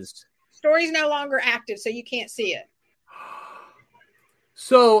is. Story's no longer active, so you can't see it.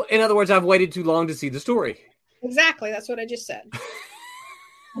 So, in other words, I've waited too long to see the story. Exactly. That's what I just said.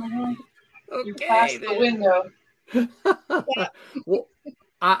 Okay, you passed the window. Well,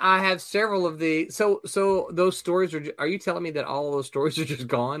 I have several of the so those stories are you telling me that all of those stories are just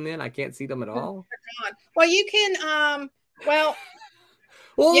gone then? I can't see them at all? They're gone. Well, you can well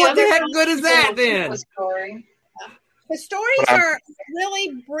what the heck good is that then? The stories are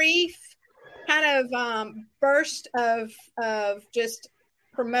really brief kind of burst of just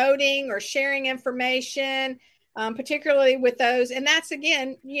promoting or sharing information, particularly with those, and that's,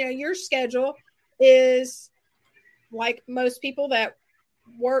 again, your schedule is like most people that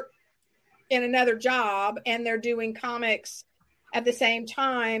work in another job and they're doing comics at the same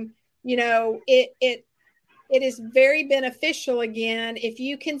time. It is very beneficial, again, if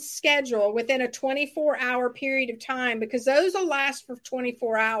you can schedule within a 24-hour period of time, because those will last for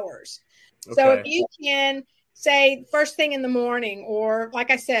 24 hours. Okay. So if you can say first thing in the morning, or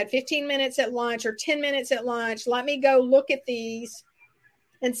like I said, 15 minutes at lunch or 10 minutes at lunch, let me go look at these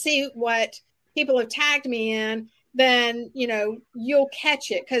and see what people have tagged me in, then, you'll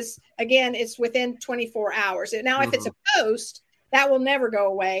catch it. Because, again, it's within 24 hours. Now, if it's a post, that will never go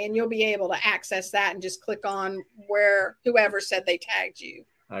away, and you'll be able to access that and just click on where whoever said they tagged you.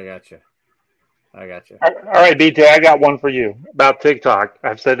 I got you. All right, BJ, I got one for you about TikTok.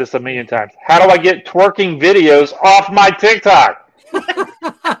 I've said this a million times. How do I get twerking videos off my TikTok?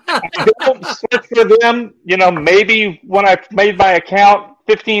 I don't search for them. Maybe when I made my account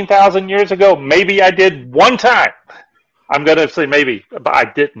 15,000 years ago, maybe I did one time. I'm going to say maybe, but I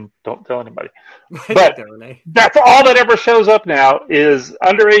didn't. Don't tell anybody. But that's all that ever shows up now is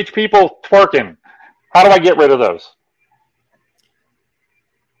underage people twerking. How do I get rid of those?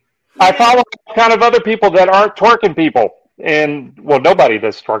 I follow kind of other people that aren't twerking people. And, nobody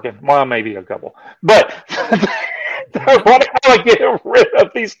that's twerking. Well, maybe a couple. But how do I get rid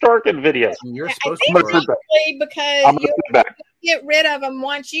of these twerking videos? You're supposed to because you'll get rid of them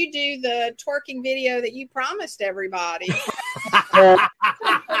once you do the twerking video that you promised everybody.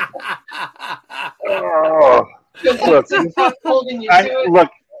 Look,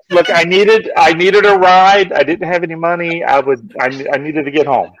 Look, I needed a ride. I didn't have any money. I needed to get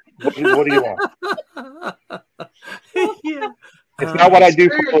home. What do you want? Yeah. It's not what I do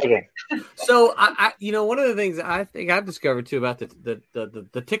for a living. So I one of the things I think I've discovered too about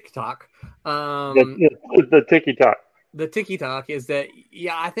the TikTok, the TikTok. The TikTok is that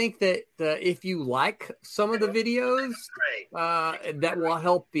I think that if you like some of the videos, that will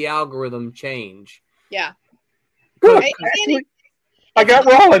help the algorithm change. Yeah. Good. I got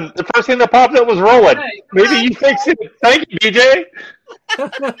rolling. The first thing that popped up was rolling. Maybe you fixed it. Thank you, BJ.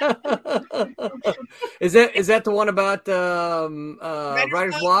 Is that the one about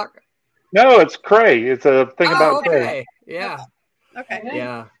Writer's Block? No, it's Cray. It's a thing about Cray. Yeah. Okay.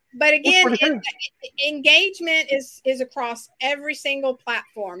 Yeah. But again, engagement is across every single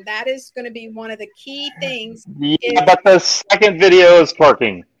platform. That is going to be one of the key things. Yeah, but the second video is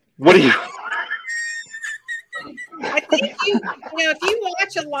twerking. What do you? I think if you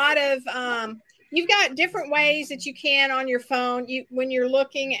watch a lot of, you've got different ways that you can on your phone. When you're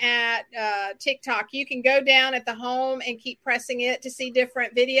looking at TikTok, you can go down at the home and keep pressing it to see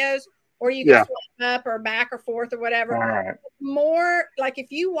different videos, or you can flip up or back or forth or whatever. All right. More like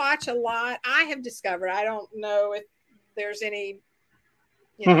if you watch a lot, I have discovered, I don't know if there's any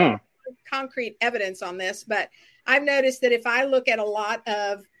concrete evidence on this, but I've noticed that if I look at a lot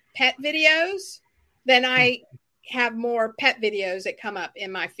of pet videos, then I have more pet videos that come up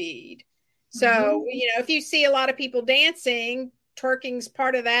in my feed. So, if you see a lot of people dancing, twerking's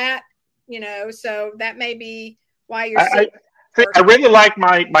part of that, so that may be why you're seeing. I really like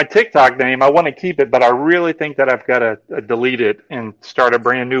my TikTok name. I want to keep it, but I really think that I've got to delete it and start a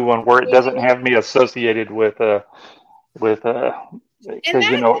brand new one where it doesn't have me associated with because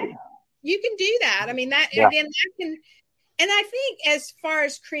you can do that. I mean, that again, that can, and I think as far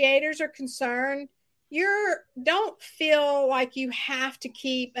as creators are concerned, don't feel like you have to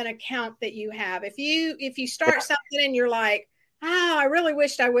keep an account that you have. If you start something and you're like, I really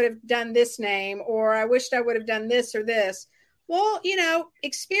wished I would have done this name, or I wished I would have done this or this. Well,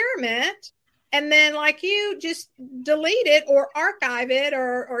 experiment, and then just delete it or archive it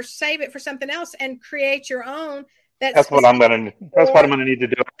or save it for something else and create your own. That's what I'm gonna need to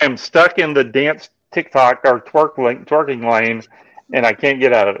do. I am stuck in the dance TikTok or twerking lane, and I can't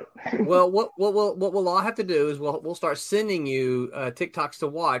get out of it. Well, what we'll all have to do is we'll start sending you TikToks to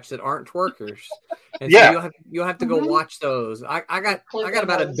watch that aren't twerkers, and so you'll have to go watch those. I got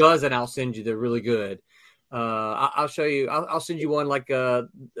about a dozen I'll send you. They're really good. I'll show you. I'll send you one.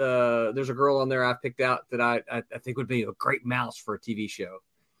 There's a girl on there I picked out that I think would be a great mouse for a TV show.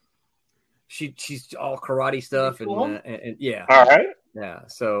 She's all karate stuff and yeah. All right. Yeah.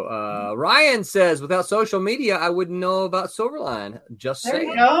 So Ryan says, without social media, I wouldn't know about Silverline. Just saying. There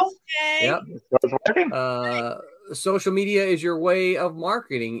you go. Yep. Social media is your way of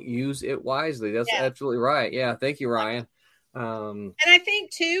marketing. Use it wisely. That's absolutely right. Yeah. Thank you, Ryan. And I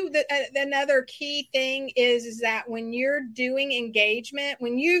think too that another key thing is that when you're doing engagement,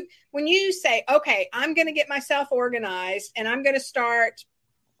 when you say, okay, I'm going to get myself organized and I'm going to start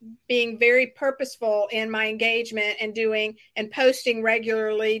being very purposeful in my engagement and doing and posting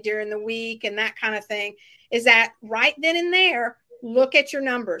regularly during the week and that kind of thing, is that right then and there, look at your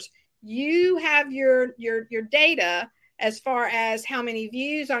numbers. You have your data as far as how many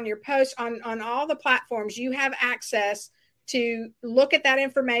views on your posts on all the platforms. You have access to look at that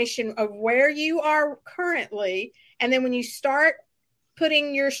information of where you are currently. And then when you start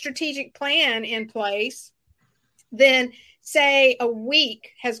putting your strategic plan in place, then say a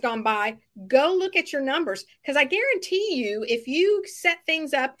week has gone by, go look at your numbers. Because I guarantee you, if you set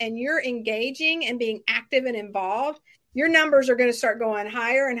things up and you're engaging and being active and involved, your numbers are going to start going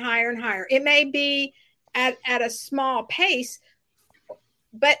higher and higher and higher. It may be at a small pace,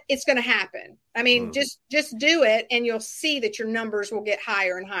 but it's going to happen. I mean, just do it and you'll see that your numbers will get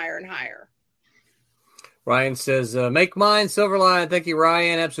higher and higher and higher. Ryan says, make mine Silverline. Thank you,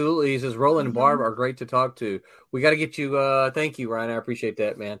 Ryan. Absolutely. He says, Roland and Barb are great to talk to. We got to get you. Thank you, Ryan. I appreciate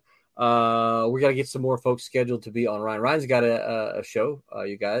that, man. We got to get some more folks scheduled to be on Ryan. Ryan's got a show,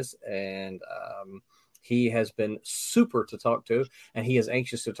 you guys, and he has been super to talk to, and he is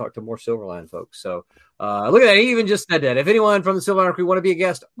anxious to talk to more Silverline folks. So look at that. He even just said that. If anyone from the Silverline crew want to be a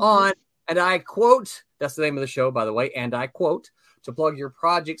guest on, and I quote, that's the name of the show, by the way, and I quote, to plug your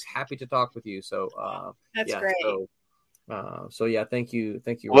projects, happy to talk with you. So that's great. So yeah, thank you.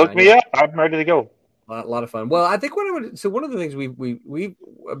 Look Ryan. me up. I'm ready to go. A lot of fun. Well, I think one of the things we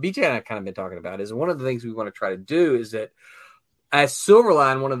BJ and I kind of been talking about is one of the things we want to try to do is that as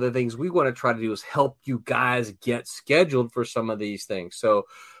Silverline, one of the things we want to try to do is help you guys get scheduled for some of these things. So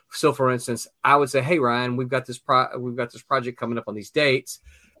for instance, I would say, hey Ryan, we've got this project coming up on these dates.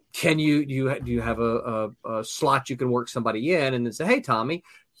 can do you have a slot you can work somebody in, and then say, hey, Tommy,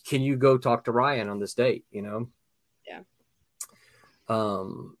 can you go talk to Ryan on this date? Yeah.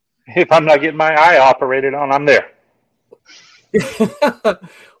 If I'm not getting my eye operated on, I'm there.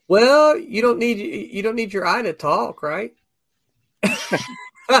 Well, you don't need your eye to talk, right?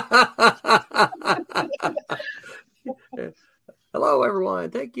 Hello,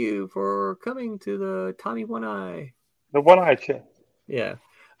 everyone. Thank you for coming to the Tommy One Eye. The One Eye Show. Yeah.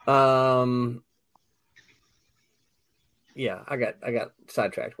 Yeah, I got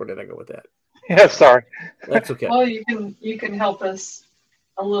sidetracked. Where did I go with that? Yeah, sorry. That's okay. Well, you can help us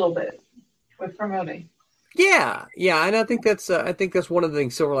a little bit with promoting. Yeah, and I think that's one of the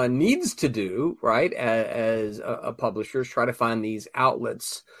things Silverline needs to do, right? As a publisher, is try to find these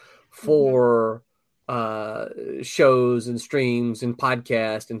outlets for shows and streams and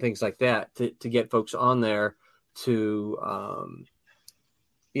podcasts and things like that to get folks on there to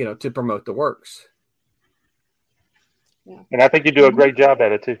to promote the works. Yeah. And I think you do a great job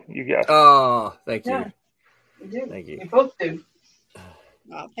at it too, you guys. Oh, thank you. Yeah, you do. Thank you. You both do.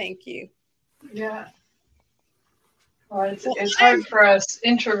 Oh, thank you. Yeah. Well, it's hard for us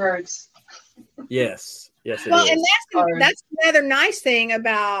introverts. Yes, it well, is. And that's another nice thing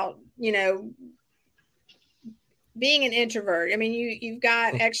about being an introvert. I mean, you've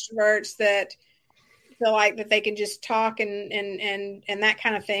got extroverts that feel like that they can just talk and that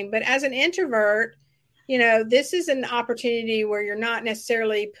kind of thing. But as an introvert, this is an opportunity where you're not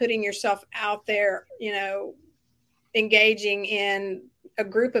necessarily putting yourself out there, engaging in a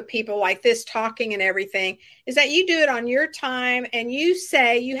group of people like this, talking and everything, is that you do it on your time, and you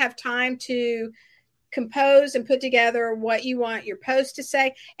say you have time to compose and put together what you want your post to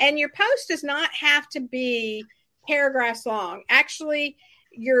say. And your post does not have to be paragraphs long. Actually,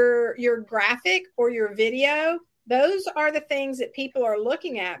 your graphic or your video, those are the things that people are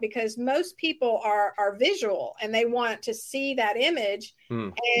looking at, because most people are visual and they want to see that image.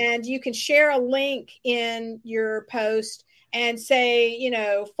 And you can share a link in your post and say,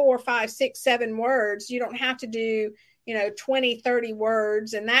 4, 5, 6, 7 words. You don't have to do, 20, 30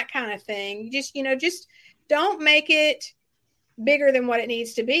 words and that kind of thing. Just don't make it bigger than what it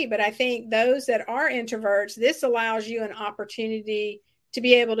needs to be. But I think those that are introverts, this allows you an opportunity to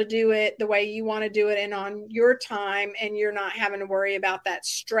be able to do it the way you want to do it and on your time, and you're not having to worry about that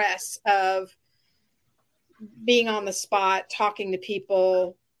stress of being on the spot, talking to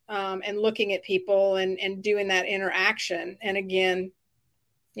people, and looking at people and doing that interaction. And again,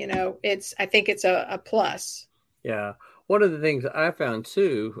 I think it's a plus. Yeah. One of the things I found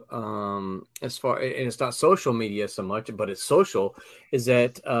too, and it's not social media so much, but it's social, is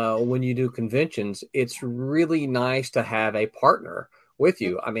that when you do conventions, it's really nice to have a partner with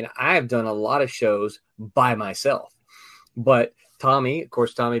you. I mean, I've done a lot of shows by myself, but Tommy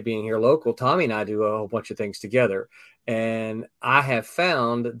being here local, Tommy and I do a whole bunch of things together. And I have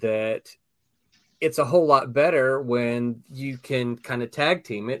found that it's a whole lot better when you can kind of tag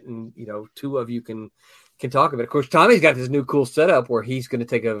team it, and two of you can talk about it. Of course, Tommy's got this new cool setup where he's going to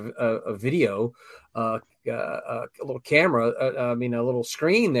take a video, a little camera, a little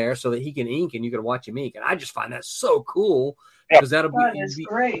screen there, so that he can ink and you can watch him ink. And I just find that so cool, because that'll be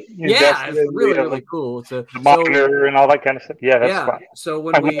great. Yeah, it's really, really cool. The monitor and all that kind of stuff. Yeah, that's fun. So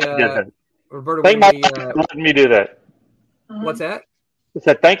when we Roberta, thank my wife for letting me do that. What's that? I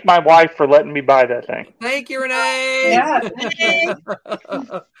said, thank my wife for letting me buy that thing. Thank you, Renee. Yeah.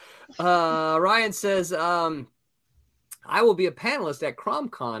 Ryan says, I will be a panelist at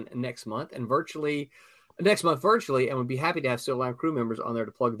CromCon next month virtually, and would be happy to have Silverline crew members on there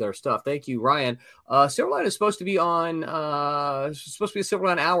to plug their stuff. Thank you, Ryan. Silverline is supposed to be on, a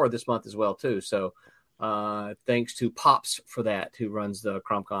Silverline hour this month as well, too. So thanks to Pops for that, who runs the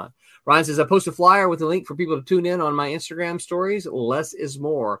CromCon. Ryan says, I post a flyer with a link for people to tune in on my Instagram stories. Less is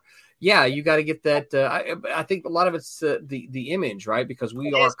more. Yeah, you got to get that. I think a lot of it's the image, right? Because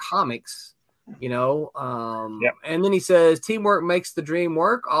we are comics, And then he says, teamwork makes the dream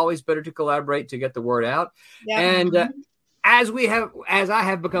work. Always better to collaborate to get the word out. Yeah. And as I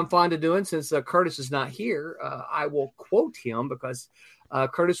have become fond of doing, since Curtis is not here, I will quote him, because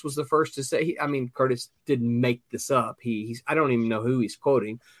Curtis was the first to say. Curtis didn't make this up. I don't even know who he's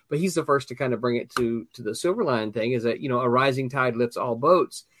quoting, but he's the first to kind of bring it to the Silverline thing. Is that a rising tide lifts all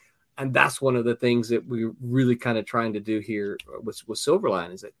boats. And that's one of the things that we're really kind of trying to do here with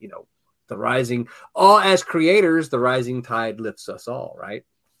Silverline, is that, as creators, the rising tide lifts us all, right?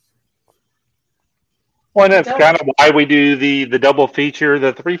 Well, and that's kind of why we do the double feature,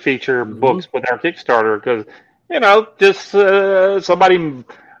 the 3 feature books with our Kickstarter, because, just somebody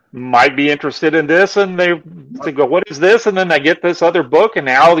might be interested in this, and they go, "What is this?" And then they get this other book, and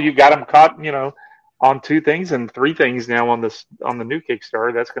now you got them caught, on 2 things and 3 things now on the new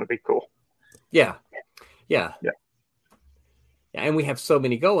Kickstarter. That's going to be cool. Yeah. And we have so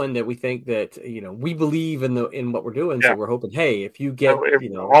many going that we think that we believe in what we're doing. So we're hoping, hey, if you get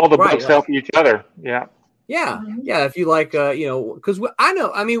all the books help each other. Yeah. If you like, because I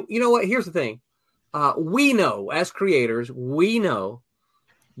know. I mean, you know what? Here's the thing. We know as creators, we know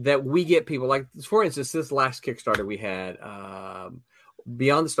that we get people like, for instance, this last Kickstarter we had,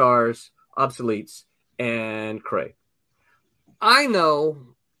 Beyond the Stars, Obsoletes, and Cray. I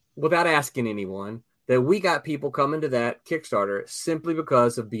know without asking anyone that we got people coming to that Kickstarter simply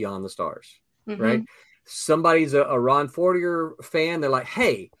because of Beyond the Stars, right? Somebody's a Ron Fortier fan. They're like,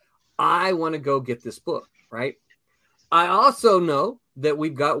 hey, I want to go get this book, right? I also know that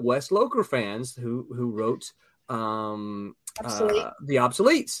we've got Wes Loker fans who wrote the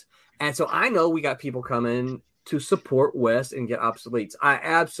Obsoletes. And so I know we got people coming to support Wes and get Obsoletes. I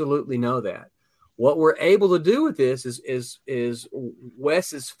absolutely know that. What we're able to do with this is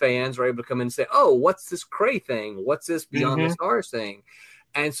Wes's fans are able to come in and say, oh, what's this Cray thing? What's this Beyond the Stars thing?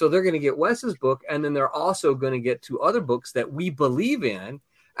 And so they're going to get Wes's book, and then they're also going to get 2 other books that we believe in,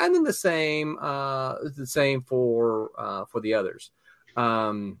 and then the same for the others.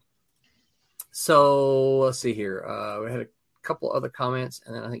 So let's see here. We had a couple other comments,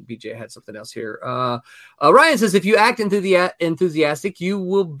 and then I think BJ had something else here. Ryan says, if you act enthusiastic, you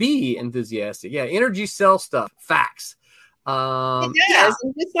will be enthusiastic. Yeah, energy sells stuff. Facts. It does.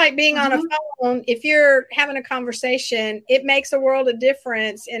 And just like being on a phone, if you're having a conversation, it makes a world of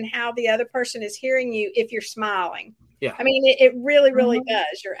difference in how the other person is hearing you if you're smiling. Yeah. I mean, it really, really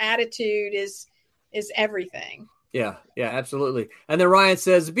does. Your attitude is everything. Yeah, absolutely. And then Ryan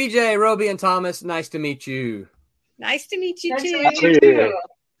says, BJ, Roby, and Thomas, nice to meet you. Nice to meet you, Nice too. to meet you too.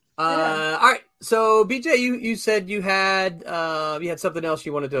 All right. So, BJ, you said you had something else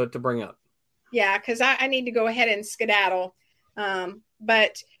you wanted to bring up. Yeah, because I need to go ahead and skedaddle.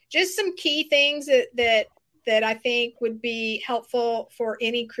 But just some key things that I think would be helpful for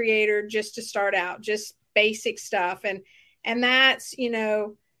any creator just to start out, just basic stuff. And that's,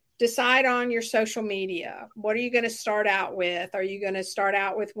 decide on your social media. What are you going to start out with? Are you going to start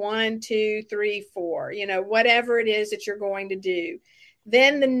out with 1, 2, 3, 4, whatever it is that you're going to do.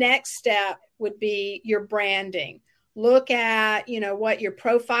 Then the next step would be your branding. Look at, what your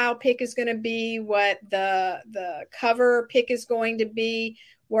profile pic is going to be, what the cover pic is going to be.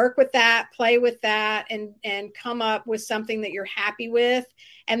 Work with that, play with that, and come up with something that you're happy with.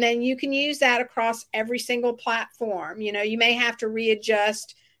 And then you can use that across every single platform. You may have to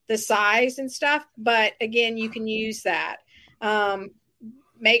readjust the size and stuff, but again, you can use that.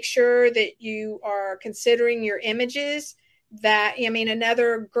 Make sure that you are considering your images.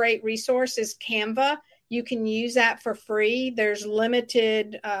 Another great resource is Canva. You can use that for free. There's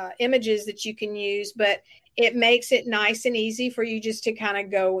limited images that you can use, but it makes it nice and easy for you just to kind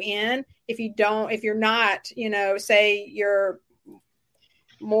of go in. If you're not, say you're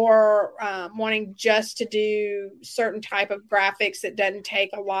more wanting just to do certain type of graphics that doesn't take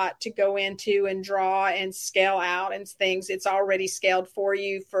a lot to go into and draw and scale out and things, it's already scaled for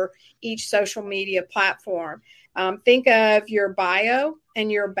you for each social media platform. Think of your bio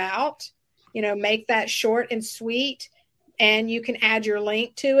and your about, make that short and sweet, and you can add your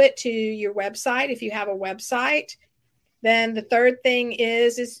link to it to your website if you have a website. Then the third thing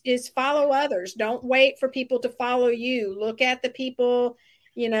is follow others. Don't wait for people to follow you. Look at the people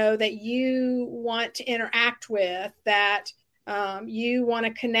that you want to interact with, that you want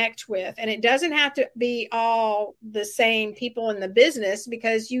to connect with. And it doesn't have to be all the same people in the business,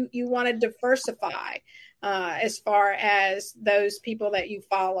 because you want to diversify as far as those people that you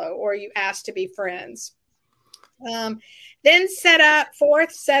follow or you ask to be friends. Then set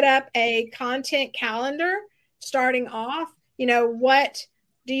up a content calendar starting off. What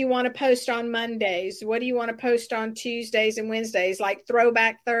do you want to post on Mondays? What do you want to post on Tuesdays and Wednesdays, like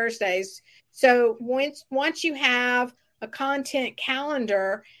Throwback Thursdays? So once you have a content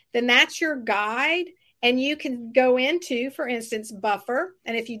calendar, then that's your guide. And you can go into, for instance, Buffer.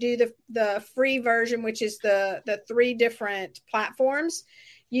 And if you do the free version, which is the 3 different platforms,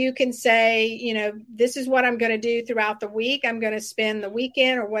 you can say, this is what I'm going to do throughout the week. I'm going to spend the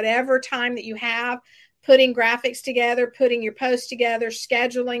weekend or whatever time that you have putting graphics together, putting your posts together,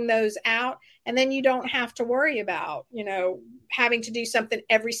 scheduling those out. And then you don't have to worry about, having to do something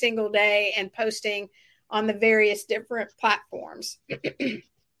every single day and posting on the various different platforms. The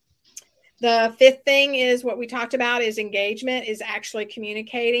 5th thing is what we talked about is engagement, is actually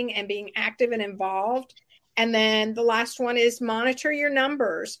communicating and being active and involved. And then the last one is monitor your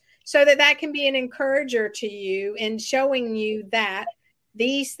numbers, so that can be an encourager to you in showing you that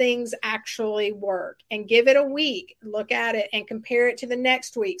these things actually work. And give it a week, look at it and compare it to the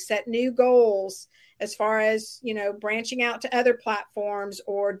next week, set new goals as far as, you know, branching out to other platforms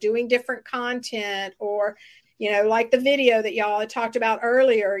or doing different content, or, you know, like the video that y'all had talked about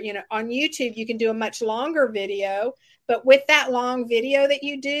earlier. You know, on YouTube, you can do a much longer video, but with that long video that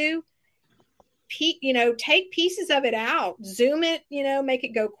you do, you know, take pieces of it out, zoom it, you know, make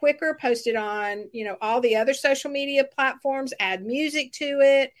it go quicker, post it on, you know, all the other social media platforms, add music to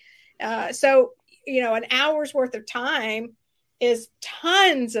it. So, you know, an hour's worth of time is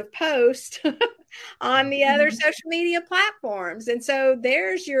tons of posts on the other social media platforms. And so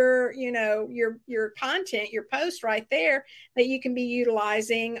there's your, you know, your content, your post right there that you can be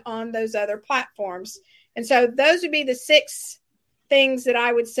utilizing on those other platforms. And so those would be the 6 things that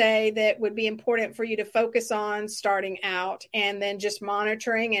I would say that would be important for you to focus on starting out, and then just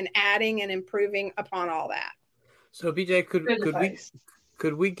monitoring and adding and improving upon all that. So BJ, could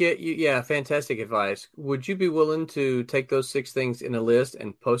we get you? Yeah, fantastic advice. Would you be willing to take those 6 things in a list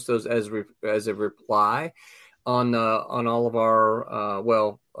and post those as a reply on all of our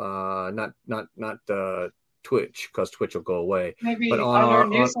not Twitch, because Twitch will go away. Maybe but on our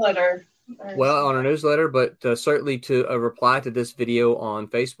newsletter. On our newsletter, but certainly to a reply to this video on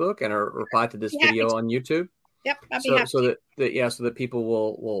Facebook and a reply to this video on YouTube. Yep, I'd be happy. So that people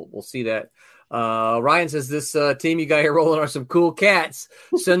will see that. Ryan says, this team you got here rolling are some cool cats.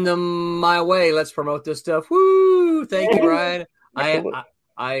 Send them my way. Let's promote this stuff. Woo! Thank you, Ryan.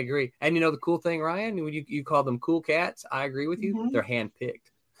 I agree. And you know the cool thing, Ryan, when you call them cool cats, I agree with you. Mm-hmm. They're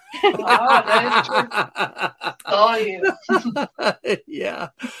handpicked. That is true. Yeah.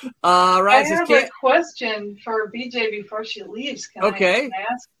 Ryan I have a question for BJ before she leaves. Can I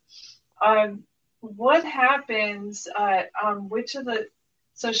ask? What happens on which of the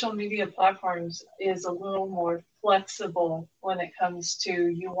social media platforms is a little more flexible when it comes to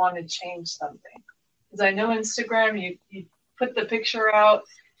you want to change something? Because I know Instagram, you put the picture out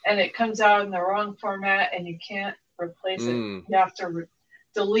and it comes out in the wrong format and you can't replace it. You have to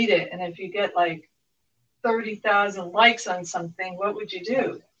delete it. And if you get like 30,000 likes on something, what would you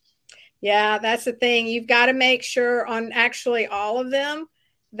do? Yeah, that's the thing. You've got to make sure on actually all of them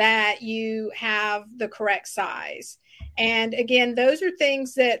that you have the correct size. And again, those are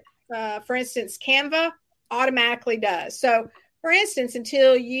things that, for instance, Canva automatically does. So for instance,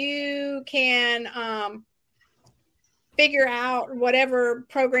 until you can figure out whatever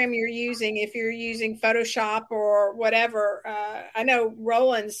program you're using, if you're using Photoshop or whatever, I know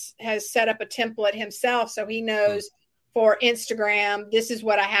Roland's has set up a template himself, so he knows for Instagram, this is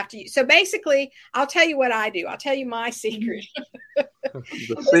what I have to use. So basically, I'll tell you what I do. I'll tell you my secret.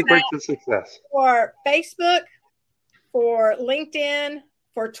 The secret to success. For Facebook, for LinkedIn,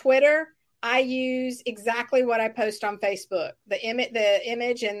 for Twitter, I use exactly what I post on Facebook. The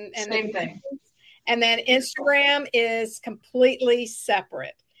image and same thing. And then Instagram is completely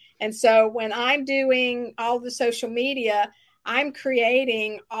separate. And so when I'm doing all the social media, I'm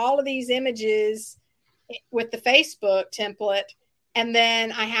creating all of these images with the Facebook template. And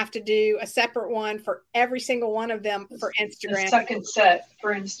then I have to do a separate one for every single one of them for Instagram. A second set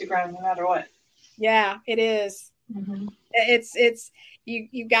for Instagram, no matter what. Yeah, it is. Mm-hmm. It's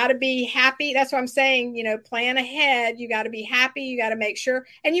you got to be happy. That's what I'm saying. You know, plan ahead. You got to be happy. You got to make sure.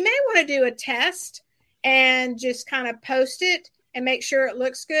 And you may want to do a test and just kind of post it and make sure it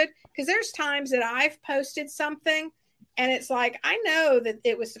looks good. Because there's times that I've posted something and it's like, I know that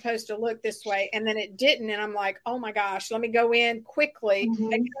it was supposed to look this way and then it didn't. And I'm like, oh my gosh, let me go in quickly and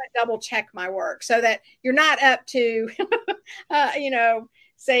kind of double check my work so that you're not up to,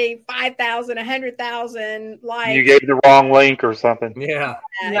 say 5,000, 100,000 likes. You gave the wrong link or something. Yeah.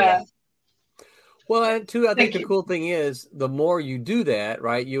 Well, and too, I think the cool thing is the more you do that,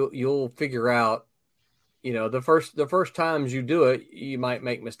 right, you'll figure out, you know, the first times you do it, you might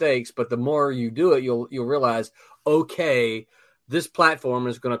make mistakes, but the more you do it, you'll realize, okay, this platform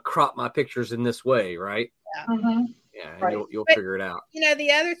is going to crop my pictures in this way, right? Yeah. Mm-hmm. Yeah, right. You'll figure it out. You know, the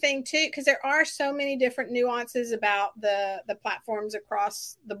other thing too, because there are so many different nuances about the platforms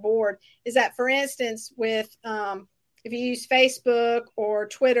across the board, is that, for instance, with if you use Facebook or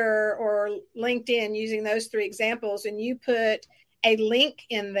Twitter or LinkedIn, using those 3 examples, and you put a link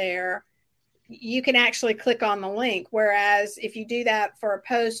in there, you can actually click on the link. Whereas if you do that for a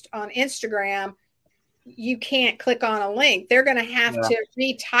post on Instagram, you can't click on a link. They're going to have to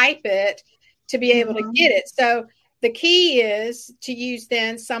retype it to be able to get it. So the key is to use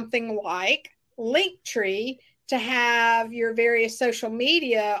then something like Linktree to have your various social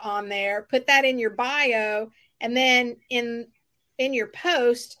media on there, put that in your bio, and then in your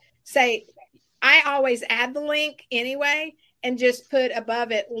post, say, I always add the link anyway, and just put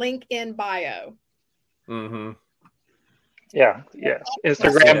above it, link in bio. Mm-hmm. Yeah.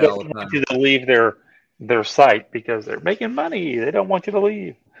 Instagram doesn't want you to leave their site because they're making money. They don't want you to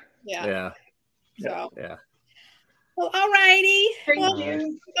leave. Yeah. So. Well, all righty. Thank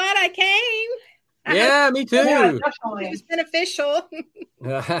you. Glad I came. Yeah, me too. Yeah, definitely. It was beneficial.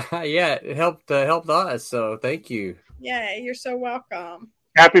 Yeah, it helped us. So thank you. Yeah, you're so welcome.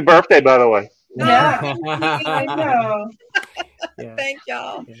 Happy birthday, by the way. Yeah, I know. Yeah. Thank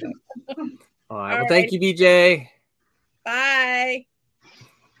y'all. Yeah. All right. Well, thank you, BJ. Bye.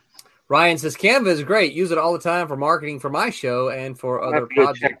 Ryan says Canva is great. Use it all the time for marketing for my show and for other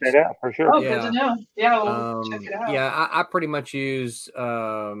projects. Check that out for sure. Oh, good to know. Yeah, we'll check it out. Yeah, I pretty much use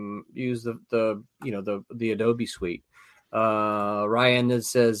the Adobe suite. Ryan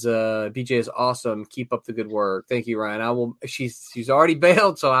says BJ is awesome. Keep up the good work. Thank you, Ryan. I will. She's already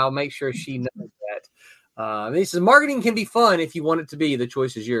bailed, so I'll make sure she knows that. He says marketing can be fun if you want it to be. The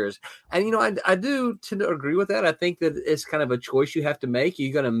choice is yours. And I do tend to agree with that. I think that it's kind of a choice you have to make. Are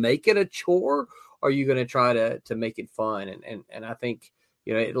you going to make it a chore, or are you going to try to make it fun? And I think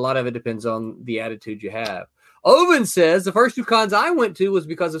a lot of it depends on the attitude you have. Owen says the first 2 cons I went to was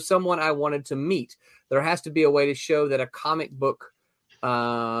because of someone I wanted to meet. There has to be a way to show that a comic book.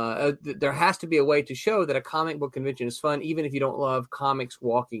 There has to be a way to show that a comic book convention is fun, even if you don't love comics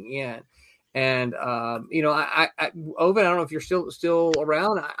walking in. And Owen, I don't know if you're still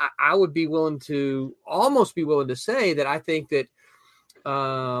around. I would be willing to say that I think that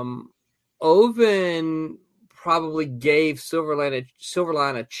Owen probably gave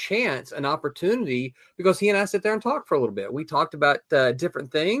Silverline a chance, an opportunity, because he and I sat there and talked for a little bit. We talked about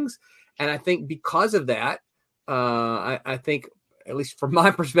different things, and I think because of that, I think, at least from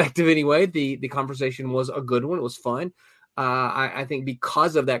my perspective anyway, the conversation was a good one. It was fun. I think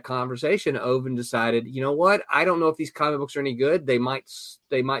because of that conversation, Owen decided, you know what? I don't know if these comic books are any good. They might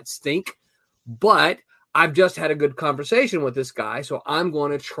stink, but I've just had a good conversation with this guy, so I'm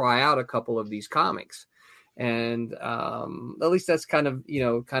going to try out a couple of these comics. And at least that's kind of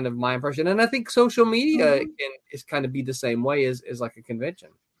my impression. And I think social media is kind of be the same way as like a convention.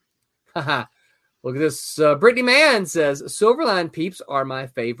 Haha. Look at this. Brittany Mann says Silverline peeps are my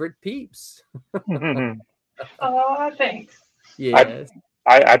favorite peeps. Oh, thanks. Yes.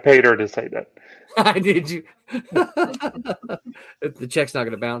 I paid her to say that. Did you? The check's not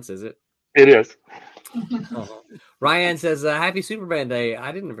going to bounce, is it? It is. Ryan says, happy Superman Day.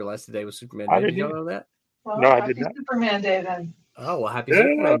 I didn't realize today was Superman Day. Did you know that? Well, no, I did not. Happy Superman Day then. Oh, well, happy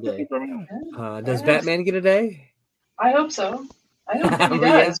Superman Day. Does Batman get a day? I hope so. I don't think he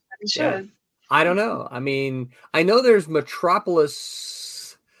does, but he should. Yeah. I don't know. I mean, I know there's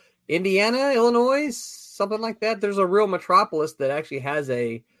Metropolis, Indiana, Illinois, something like that. There's a real Metropolis that actually has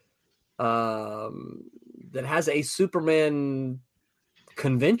a Superman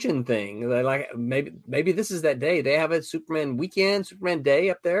convention thing. Like maybe this is that day. They have a Superman weekend, Superman Day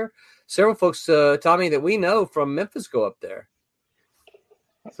up there. Several folks, Tommy, that we know from Memphis go up there.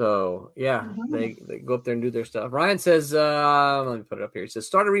 So yeah, they go up there and do their stuff. Ryan says, let me put it up here. He says,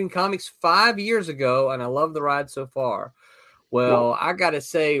 started reading comics 5 years ago, and I love the ride so far. Well, I got to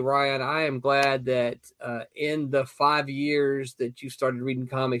say, Ryan, I am glad that in the 5 years that you started reading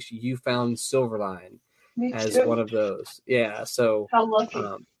comics, you found Silverline as one of those. Yeah. So how lucky?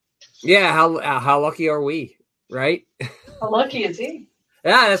 How lucky are we? Right? How lucky is he?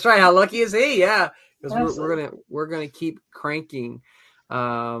 Yeah, that's right. How lucky is he? Yeah, because we're gonna keep cranking.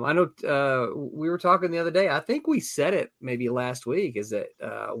 I know we were talking the other day. I think we said it maybe last week. Is that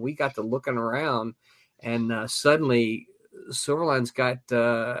we got to looking around, and suddenly Silverline's got.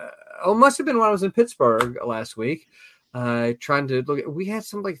 It must have been when I was in Pittsburgh last week, trying to look at. We had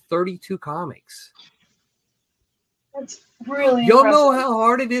some like 32 comics. That's really. Y'all know how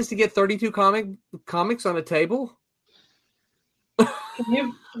hard it is to get 32 comics on a table.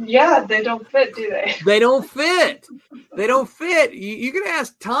 Yeah, they don't fit, do they? They don't fit. You can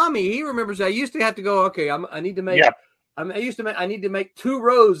ask Tommy. He remembers. I used to have to go. Okay, I need to make. Yeah. I need to make 2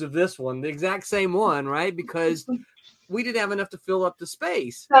 rows of this one, the exact same one, right? Because we didn't have enough to fill up the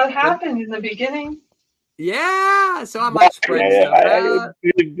space. That happened in the beginning. Yeah, so I might spread stuff out.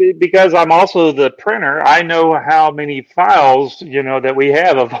 Because I'm also the printer, I know how many files that we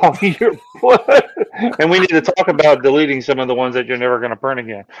have of all your and we need to talk about deleting some of the ones that you're never going to print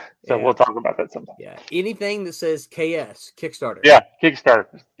again. So we'll talk about that sometime. Yeah, anything that says KS Kickstarter. Yeah, Kickstarter.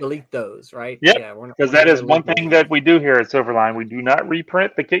 Delete those, right? Yep. Yeah, because that is one thing that we do here at Silverline. We do not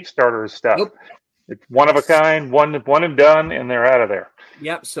reprint the Kickstarter stuff. Nope. It's one of a kind, one and done, and they're out of there.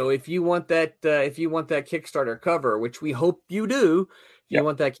 Yep. So if you want that Kickstarter cover, which we hope you do, if you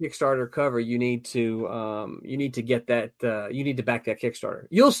want that Kickstarter cover, you need to get that. You need to back that Kickstarter.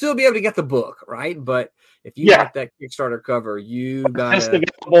 You'll still be able to get the book, right? But if you want that Kickstarter cover, you got just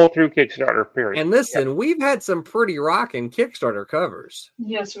available through Kickstarter. Period. And listen, we've had some pretty rocking Kickstarter covers.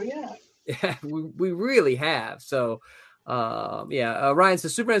 Yes, we have. Yeah, we really have. So, Ryan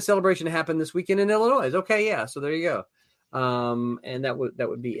says Superman Celebration happened this weekend in Illinois. Okay, yeah. So there you go. And that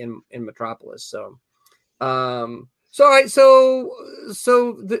would be in Metropolis. So, so all right. So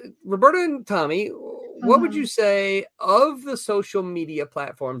Roberta and Tommy, what would you say of the social media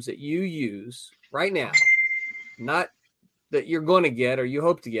platforms that you use right now? Not that you're going to get or you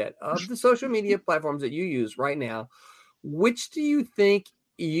hope to get, of the social media platforms that you use right now, which do you think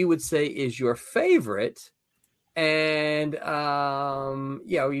you would say is your favorite? And you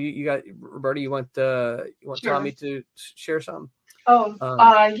got Roberta. You want Sure. Tommy to share some?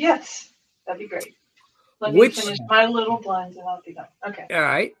 Yes, that'd be great. Let me finish my little blend and I'll be done. Okay. All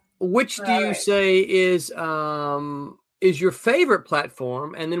right. Which do you say is your favorite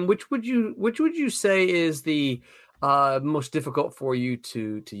platform, and then which would you say is the most difficult for you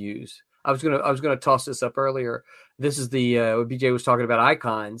to use? I was gonna toss this up earlier. This is the BJ was talking about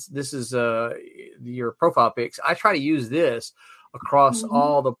icons. This is your profile pics. I try to use this across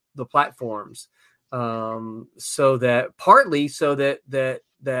all the platforms, so that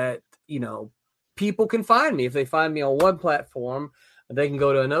people can find me. If they find me on one platform, they can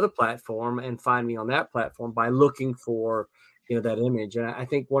go to another platform and find me on that platform by looking for that image. And I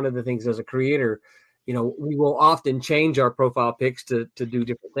think one of the things as a creator, we will often change our profile pics to do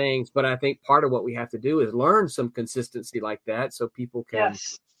different things. But I think part of what we have to do is learn some consistency like that so people can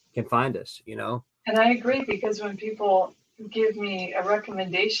find us, And I agree, because when people give me a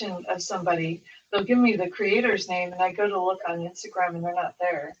recommendation of somebody, they'll give me the creator's name and I go to look on Instagram and they're not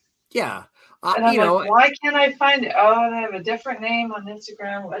there. Yeah. And I'm like, why can't I find it? Oh, they have a different name on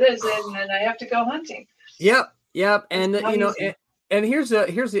Instagram. What is it? And then I have to go hunting. Yep. And and here's a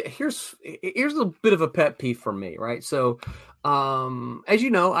bit of a pet peeve for me, right? So, as you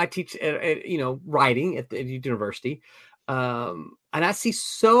know, I teach writing at the university, and I see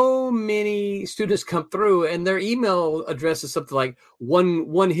so many students come through, and their email address is something like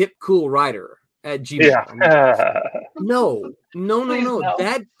one hip cool writer at Gmail. Yeah. No.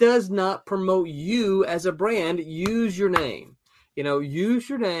 That does not promote you as a brand. Use your name. Use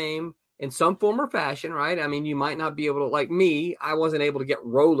your name in some form or fashion, right? I mean, you might not be able to, like me, I wasn't able to get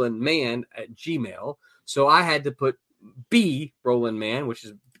Roland Mann at Gmail. So I had to put B Roland Mann, which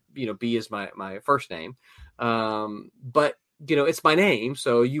is, B is my first name. But it's my name.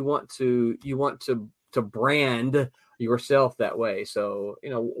 So you want to brand yourself that way. So,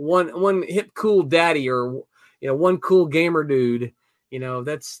 one hip cool daddy or, one cool gamer dude,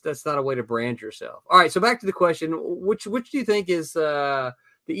 that's not a way to brand yourself. All right. So back to the question, which do you think is,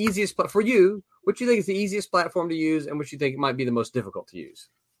 the easiest for you? Which do you think is the easiest platform to use, and which do you think might be the most difficult to use?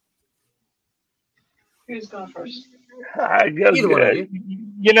 Who's going first? Either one of you.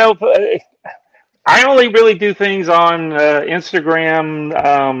 I only really do things on Instagram.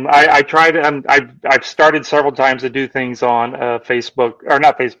 I tried. I've started several times to do things on Facebook, or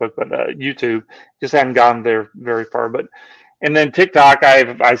not Facebook, but YouTube. Just haven't gotten there very far. And then TikTok,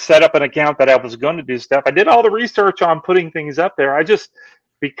 I set up an account that I was going to do stuff. I did all the research on putting things up there.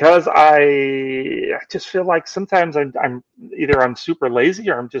 Because I just feel like sometimes I'm super lazy,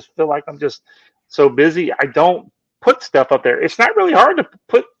 or feel like I'm just so busy. I don't put stuff up there. It's not really hard to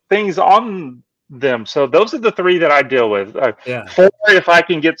put things on them. So those are the three that I deal with. 4, if I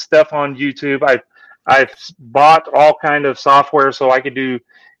can get stuff on YouTube. I've bought all kind of software so I could do,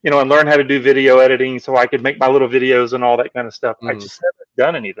 and learn how to do video editing so I could make my little videos and all that kind of stuff. I just haven't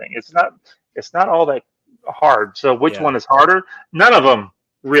done anything. It's not all that hard. So which one is harder? None of them.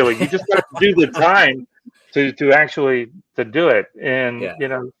 Really, you just got to do the time to actually to do it, and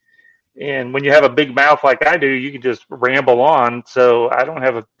and when you have a big mouth like I do, you can just ramble on. So I don't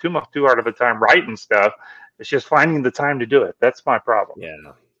have too hard of a time writing stuff. It's just finding the time to do it. That's my problem.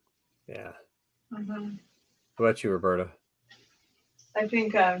 Yeah. Mm-hmm. How about you, Roberta? I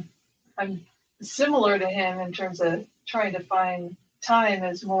think I'm similar to him in terms of trying to find time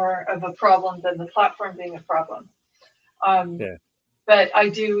is more of a problem than the platform being a problem. But I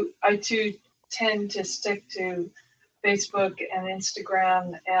too tend to stick to Facebook and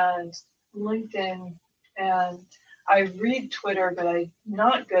Instagram and LinkedIn, and I read Twitter, but I'm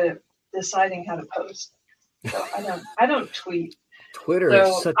not good at deciding how to post. So I don't tweet. Twitter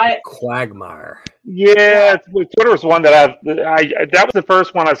So is such a quagmire. Yeah, Twitter was one that I that was the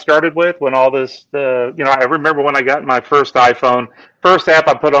first one I started with when all this I remember when I got my first iPhone, first app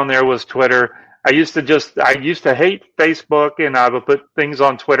I put on there was Twitter. I used to hate Facebook and I would put things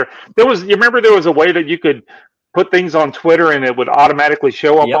on Twitter. You remember there was a way that you could put things on Twitter and it would automatically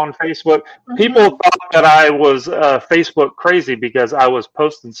show up Yep. on Facebook. People thought that I was Facebook crazy because I was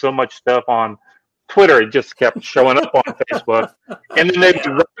posting so much stuff on Twitter. It just kept showing up on Facebook. And then they would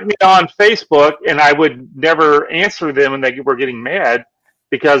write me on Facebook, and I would never answer them, and they were getting mad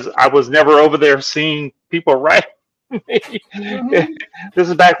because I was never over there seeing people write me. This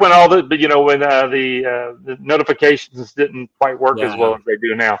is back when all the the notifications didn't quite work as well as they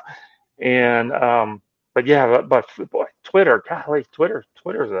do now. And but yeah, but boy, Twitter, golly, Twitter's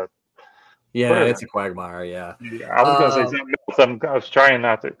a it's a quagmire. Yeah, I was going to say something else. I was trying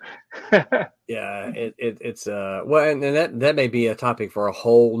not to. Yeah, it's well, and that may be a topic for a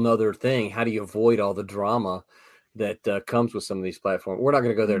whole nother thing. How do you avoid all the drama that comes with some of these platforms? We're not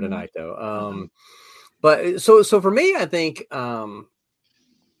going to go there tonight, though. But so for me, I think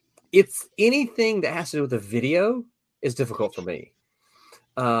it's anything that has to do with a video is difficult for me.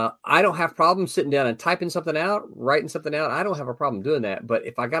 I don't have problems sitting down and typing something out, writing something out. I don't have a problem doing that. But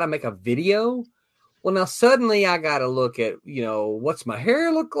if I got to make a video, well, now suddenly I got to look at, what's my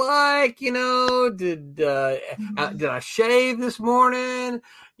hair look like? Did I shave this morning?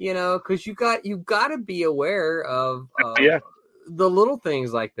 Because you got to be aware of the little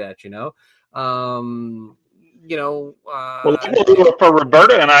things like that. Well, for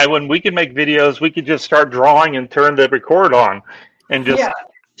Roberta and I, when we can make videos, we could just start drawing and turn the record on and just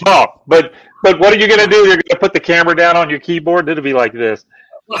talk. But what are you going to do? You're going to put the camera down on your keyboard? It'll be like this.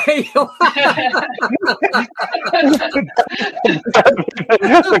 You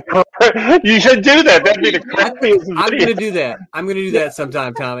should do that. That'd be the crappiest video. I'm going to do that. I'm going to do that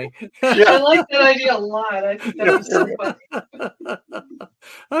sometime, Tommy. I like that idea a lot. I think that was so funny.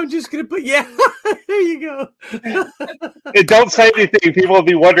 I'm just going to put, there you go. It don't say anything. People will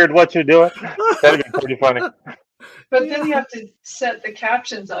be wondering what you're doing. That'd be pretty funny. But then you have to set the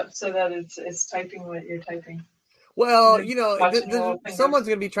captions up so that it's typing what you're typing. Well, someone's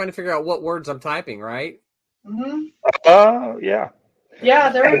going to be trying to figure out what words I'm typing, right? Yeah. Yeah,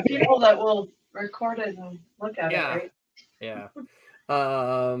 there are people that will record it and look at it, right? Yeah.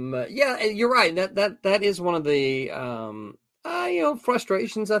 You're right. That is one of the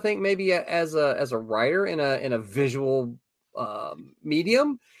frustrations, I think, maybe as a writer in a visual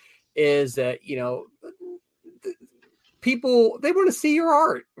medium, is that people, they want to see your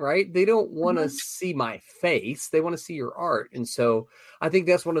art, right? They don't want to see my face. They want to see your art. And so I think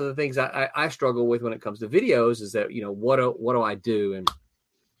that's one of the things I struggle with when it comes to videos, is that, what do I do? And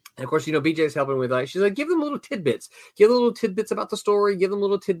of course, BJ's helping with, she's like, give them little tidbits, about the story, give them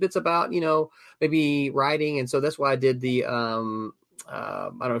little tidbits about, maybe writing. And so that's why I did the, I don't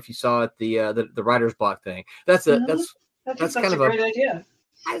know if you saw it, the writer's block thing. That's kind of a great idea.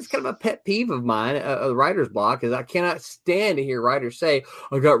 It's kind of a pet peeve of mine, a writer's block, is I cannot stand to hear writers say,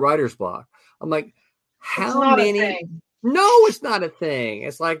 I got writer's block. I'm like, how many? No, it's not a thing.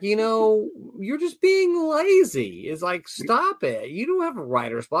 It's like, you're just being lazy. It's like, stop it. You don't have a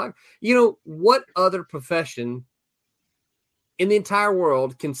writer's block. What other profession in the entire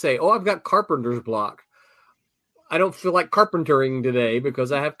world can say, oh, I've got carpenter's block. I don't feel like carpentering today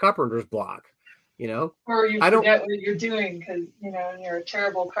because I have carpenter's block. Or you forget what you're doing because, you're a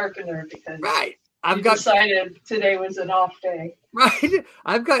terrible carpenter because I've decided today was an off day. Right.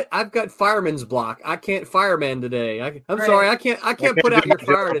 I've got fireman's block. I can't fireman today. I'm sorry. I can't put out your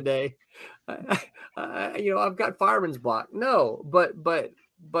fire today. I've got fireman's block. No, but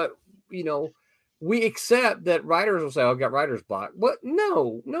we accept that writers will say, I've got writer's block. What?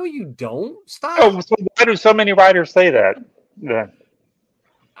 No, you don't. Stop. Oh, so why do so many writers say that? Yeah.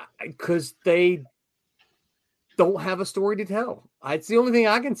 Because they don't have a story to tell. It's the only thing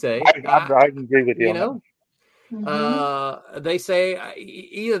I can say. I agree with you. They say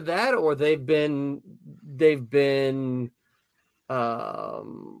either that or they've been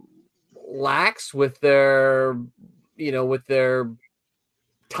lax with their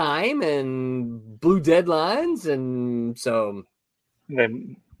time and blue deadlines, and so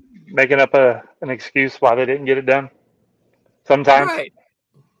then making up an excuse why they didn't get it done. Sometimes, right?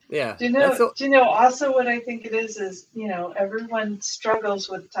 Yeah. Do you know also what I think it is, everyone struggles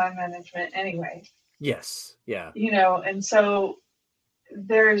with time management anyway. Yes. Yeah. And so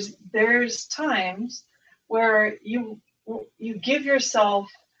there's times where you give yourself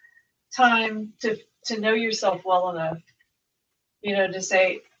time to know yourself well enough, to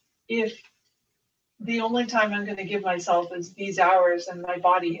say, if the only time I'm going to give myself is these hours and my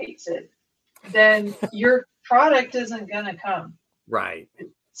body hates it, then your product isn't going to come. Right.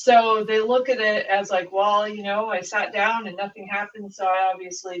 So they look at it as like, well, I sat down and nothing happened, so I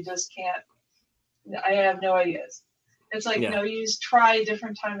obviously just can't. I have no ideas. It's like, no, you just try a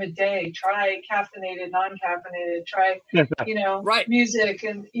different time of day. Try caffeinated, non-caffeinated. Try, right. music,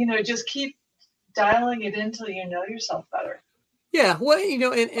 and just keep dialing it until you know yourself better. Yeah, well,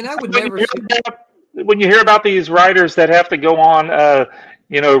 and I would never. When you hear about these writers that have to go on,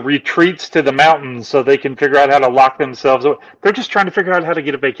 retreats to the mountains so they can figure out how to lock themselves away, they're just trying to figure out how to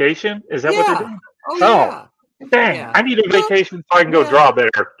get a vacation. Is that what they're doing? Oh, yeah. Dang, yeah. I need a vacation so I can go draw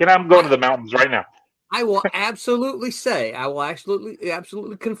better. I'm going to the mountains right now. I will absolutely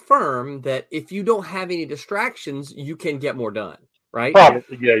absolutely confirm that if you don't have any distractions, you can get more done. Right? Yeah.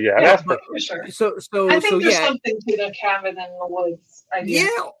 That's for sure. So I think there's something to the cabin in the woods idea. Yeah,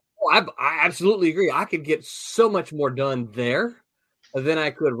 I absolutely agree. I could get so much more done there than I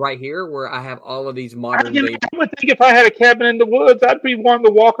could right here, where I have all of these modern day. I would think if I had a cabin in the woods, I'd be wanting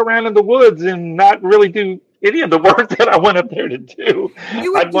to walk around in the woods and not really do any of the work that I went up there to do.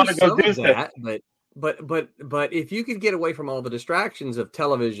 I'd want to go do that, But if you could get away from all the distractions of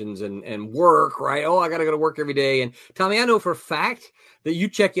televisions and work, right? Oh, I got to go to work every day. And Tommy, I know for a fact that you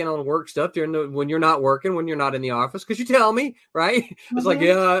check in on work stuff when you're not working, when you're not in the office, because you tell me, right? Mm-hmm. It's like,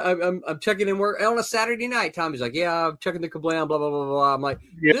 I'm checking in work on a Saturday night. Tommy's like, I'm checking the Kablam, blah, blah, blah, blah. I'm like,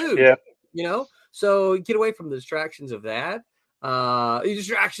 dude, so get away from the distractions of that. The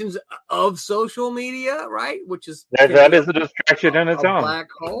distractions of social media, right? Which is that is a distraction in its own. Black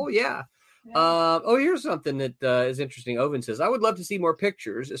hole, yeah. Here's something that is interesting. Owen says, I would love to see more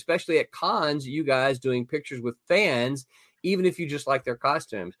pictures, especially at cons, you guys doing pictures with fans, even if you just like their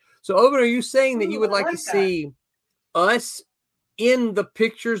costumes. So, Owen, are you saying that you would like to see us in the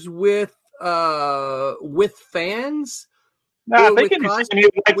pictures with fans? No, I think you'd like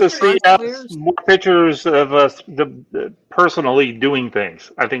to see us more pictures of us personally doing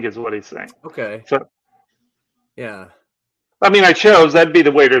things, I think is what he's saying. Okay. So, yeah. I mean, I chose that'd be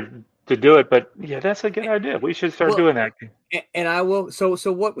the way to do it, but yeah, that's a good idea. We should start doing that. And I will. So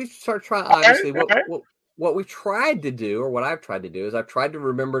what we start trying, obviously, what we tried to do, or what I've tried to do, is I've tried to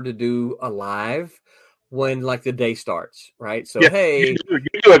remember to do a live when like the day starts, right? So hey, you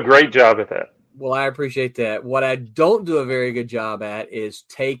do a great job at that. Well, I appreciate that. What I don't do a very good job at is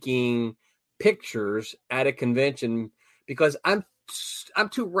taking pictures at a convention because I'm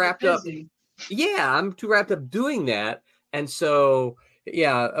too wrapped up. Yeah, I'm too wrapped up doing that, and so.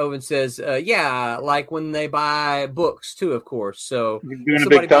 Yeah, Owen says, like when they buy books too, of course. So you're doing a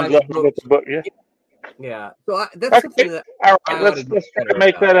big thumbs up with the book, yeah. So that's something that. All right, let's try to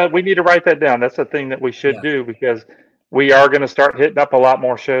make that up. We need to write that down. That's a thing that we should do because we are going to start hitting up a lot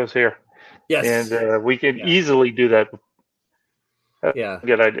more shows here. Yes, and we can easily do that.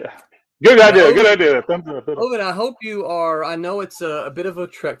 Good idea. Good idea. Thumbs up. Owen, I hope you are. I know it's a bit of a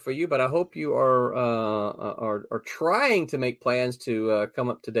trek for you, but I hope you are trying to make plans to come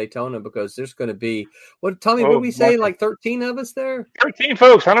up to Daytona because there's going to be Tommy, what did we say? Like 13 of us there. 13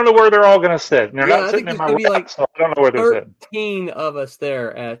 folks. I don't know where they're all going to sit. They're not sitting in my lap, so I don't know where they're sitting. 13 of us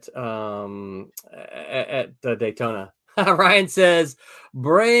there at Daytona. Ryan says,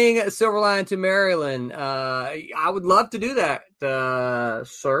 "Bring Silverline to Maryland." I would love to do that,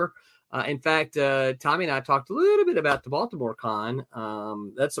 sir. In fact, Tommy and I talked a little bit about the Baltimore Con.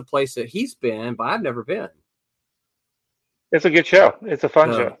 That's a place that he's been, but I've never been. It's a good show. It's a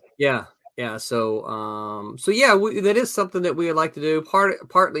fun show. Yeah. So that is something that we would like to do.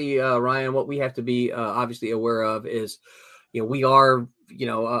 Partly, Ryan, what we have to be obviously aware of is, we are,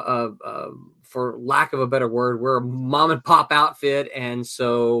 for lack of a better word, we're a mom and pop outfit, and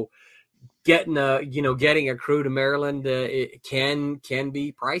so. Getting a crew to Maryland it can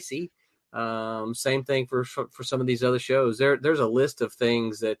be pricey. Same thing for some of these other shows. There's a list of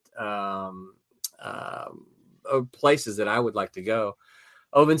things that places that I would like to go.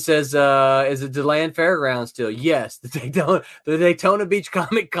 Owen says, "Is it DeLand Fairgrounds still?" Yes, the Daytona Beach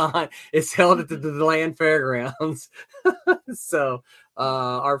Comic Con is held at the DeLand Fairgrounds. So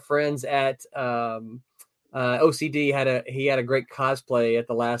our friends at OCD had a great cosplay at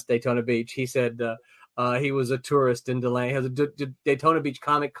the last Daytona Beach. He said he was a tourist in DeLand. He has a Daytona Beach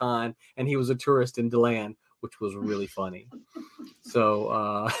Comic Con, and he was a tourist in DeLand, which was really funny.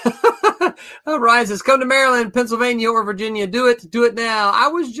 So Ryan says, "Come to Maryland, Pennsylvania, or Virginia. Do it now." I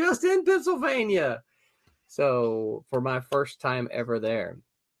was just in Pennsylvania, so for my first time ever there.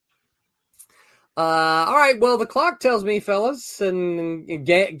 All right. Well, the clock tells me, fellas and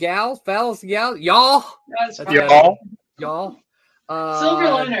y'all. Y'all. Y'all.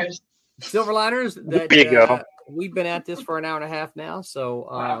 Silver liners. Silverliners, that There you go. We've been at this for an hour and a half now.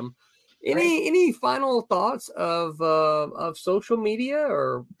 So, any final thoughts of social media,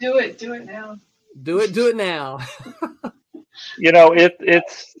 or do it now. Do it now.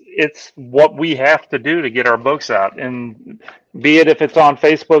 It's what we have to do to get our books out, and be it if it's on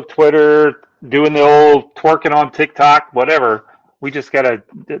Facebook, Twitter, doing the old twerking on TikTok, whatever. We just gotta.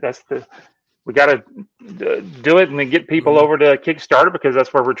 We gotta do it and then get people over to Kickstarter, because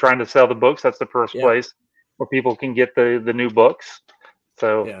that's where we're trying to sell the books. That's the first place where people can get the new books.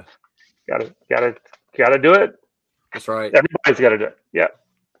 So gotta do it. That's right. Everybody's got to do it. Yeah.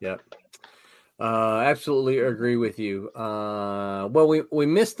 Yeah. Absolutely agree with you. Well, we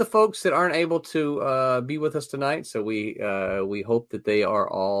missed the folks that aren't able to be with us tonight, so we hope that they are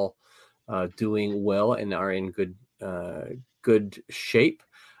all doing well and are in good shape.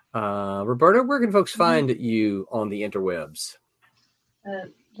 Roberta, where can folks find you on the interwebs?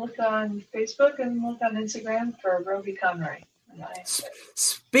 Look on Facebook and look on Instagram for Roby Conroy.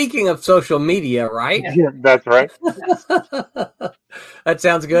 Speaking of social media, right? Yeah, that's right. That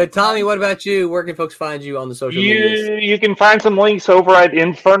sounds good. Tommy, what about you? Where can folks find you on the social media? You can find some links over at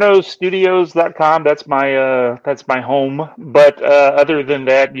infernostudios.com. That's my home. But other than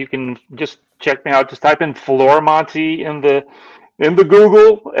that, you can just check me out. Just type in Florimonte in the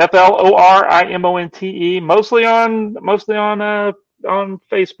Google, FLORIMONTE. Mostly on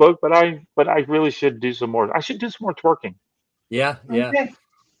Facebook, but I really should do some more. I should do some more twerking. Yeah. Okay.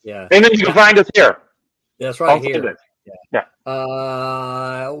 Yeah. And then you can find us here. That's right, here. Yeah.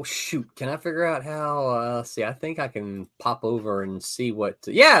 Oh shoot! Can I figure out how? Let's see. I think I can pop over and see what.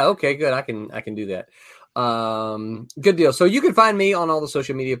 Yeah. Okay. Good. I can do that. Good deal. So you can find me on all the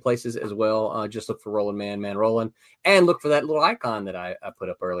social media places as well. Just look for Roland Man Roland, and look for that little icon that I put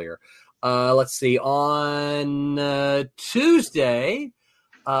up earlier. Let's see. On Tuesday,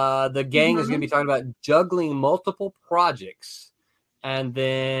 the gang is going to be talking about juggling multiple projects, and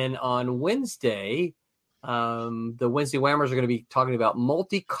then on Wednesday, the Wednesday Whammers are going to be talking about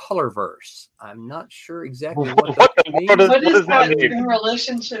multicolorverse. I'm not sure exactly what that means. What is that in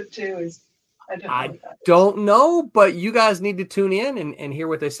relationship to? I don't know, but you guys need to tune in and hear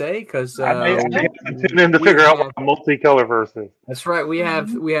what they say, because I have to tune in to figure out what the multicolorverse is. That's right. We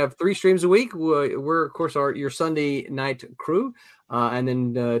have 3 streams a week. We're of course your Sunday night crew, and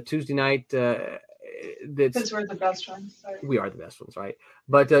then Tuesday night. Because we're the best ones. Sorry. We are the best ones, right?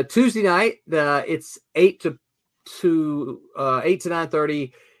 But Tuesday night, it's 8 to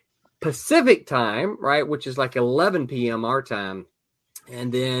 9:30 Pacific time, right? Which is like 11 p.m. our time.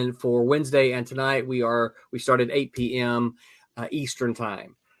 And then for Wednesday and tonight, we start at 8 p.m. Eastern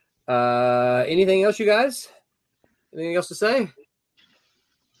time. Anything else, you guys? Anything else to say?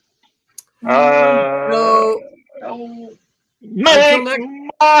 No.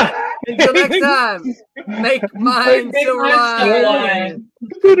 Until next time, make mine Silverline.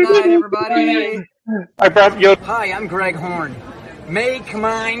 Good night, everybody. Hi, I'm Greg Horn. Make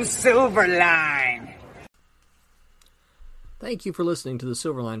mine Silverline. Thank you for listening to the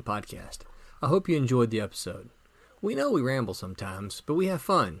Silverline Podcast. I hope you enjoyed the episode. We know we ramble sometimes, but we have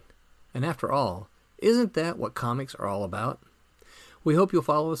fun. And after all, isn't that what comics are all about? We hope you'll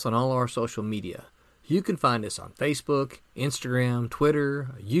follow us on all our social media. You can find us on Facebook, Instagram,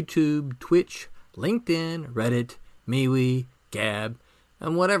 Twitter, YouTube, Twitch, LinkedIn, Reddit, MeWe, Gab,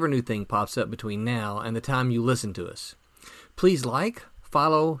 and whatever new thing pops up between now and the time you listen to us. Please like,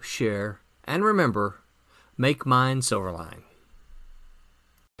 follow, share, and remember, make mine Silverline.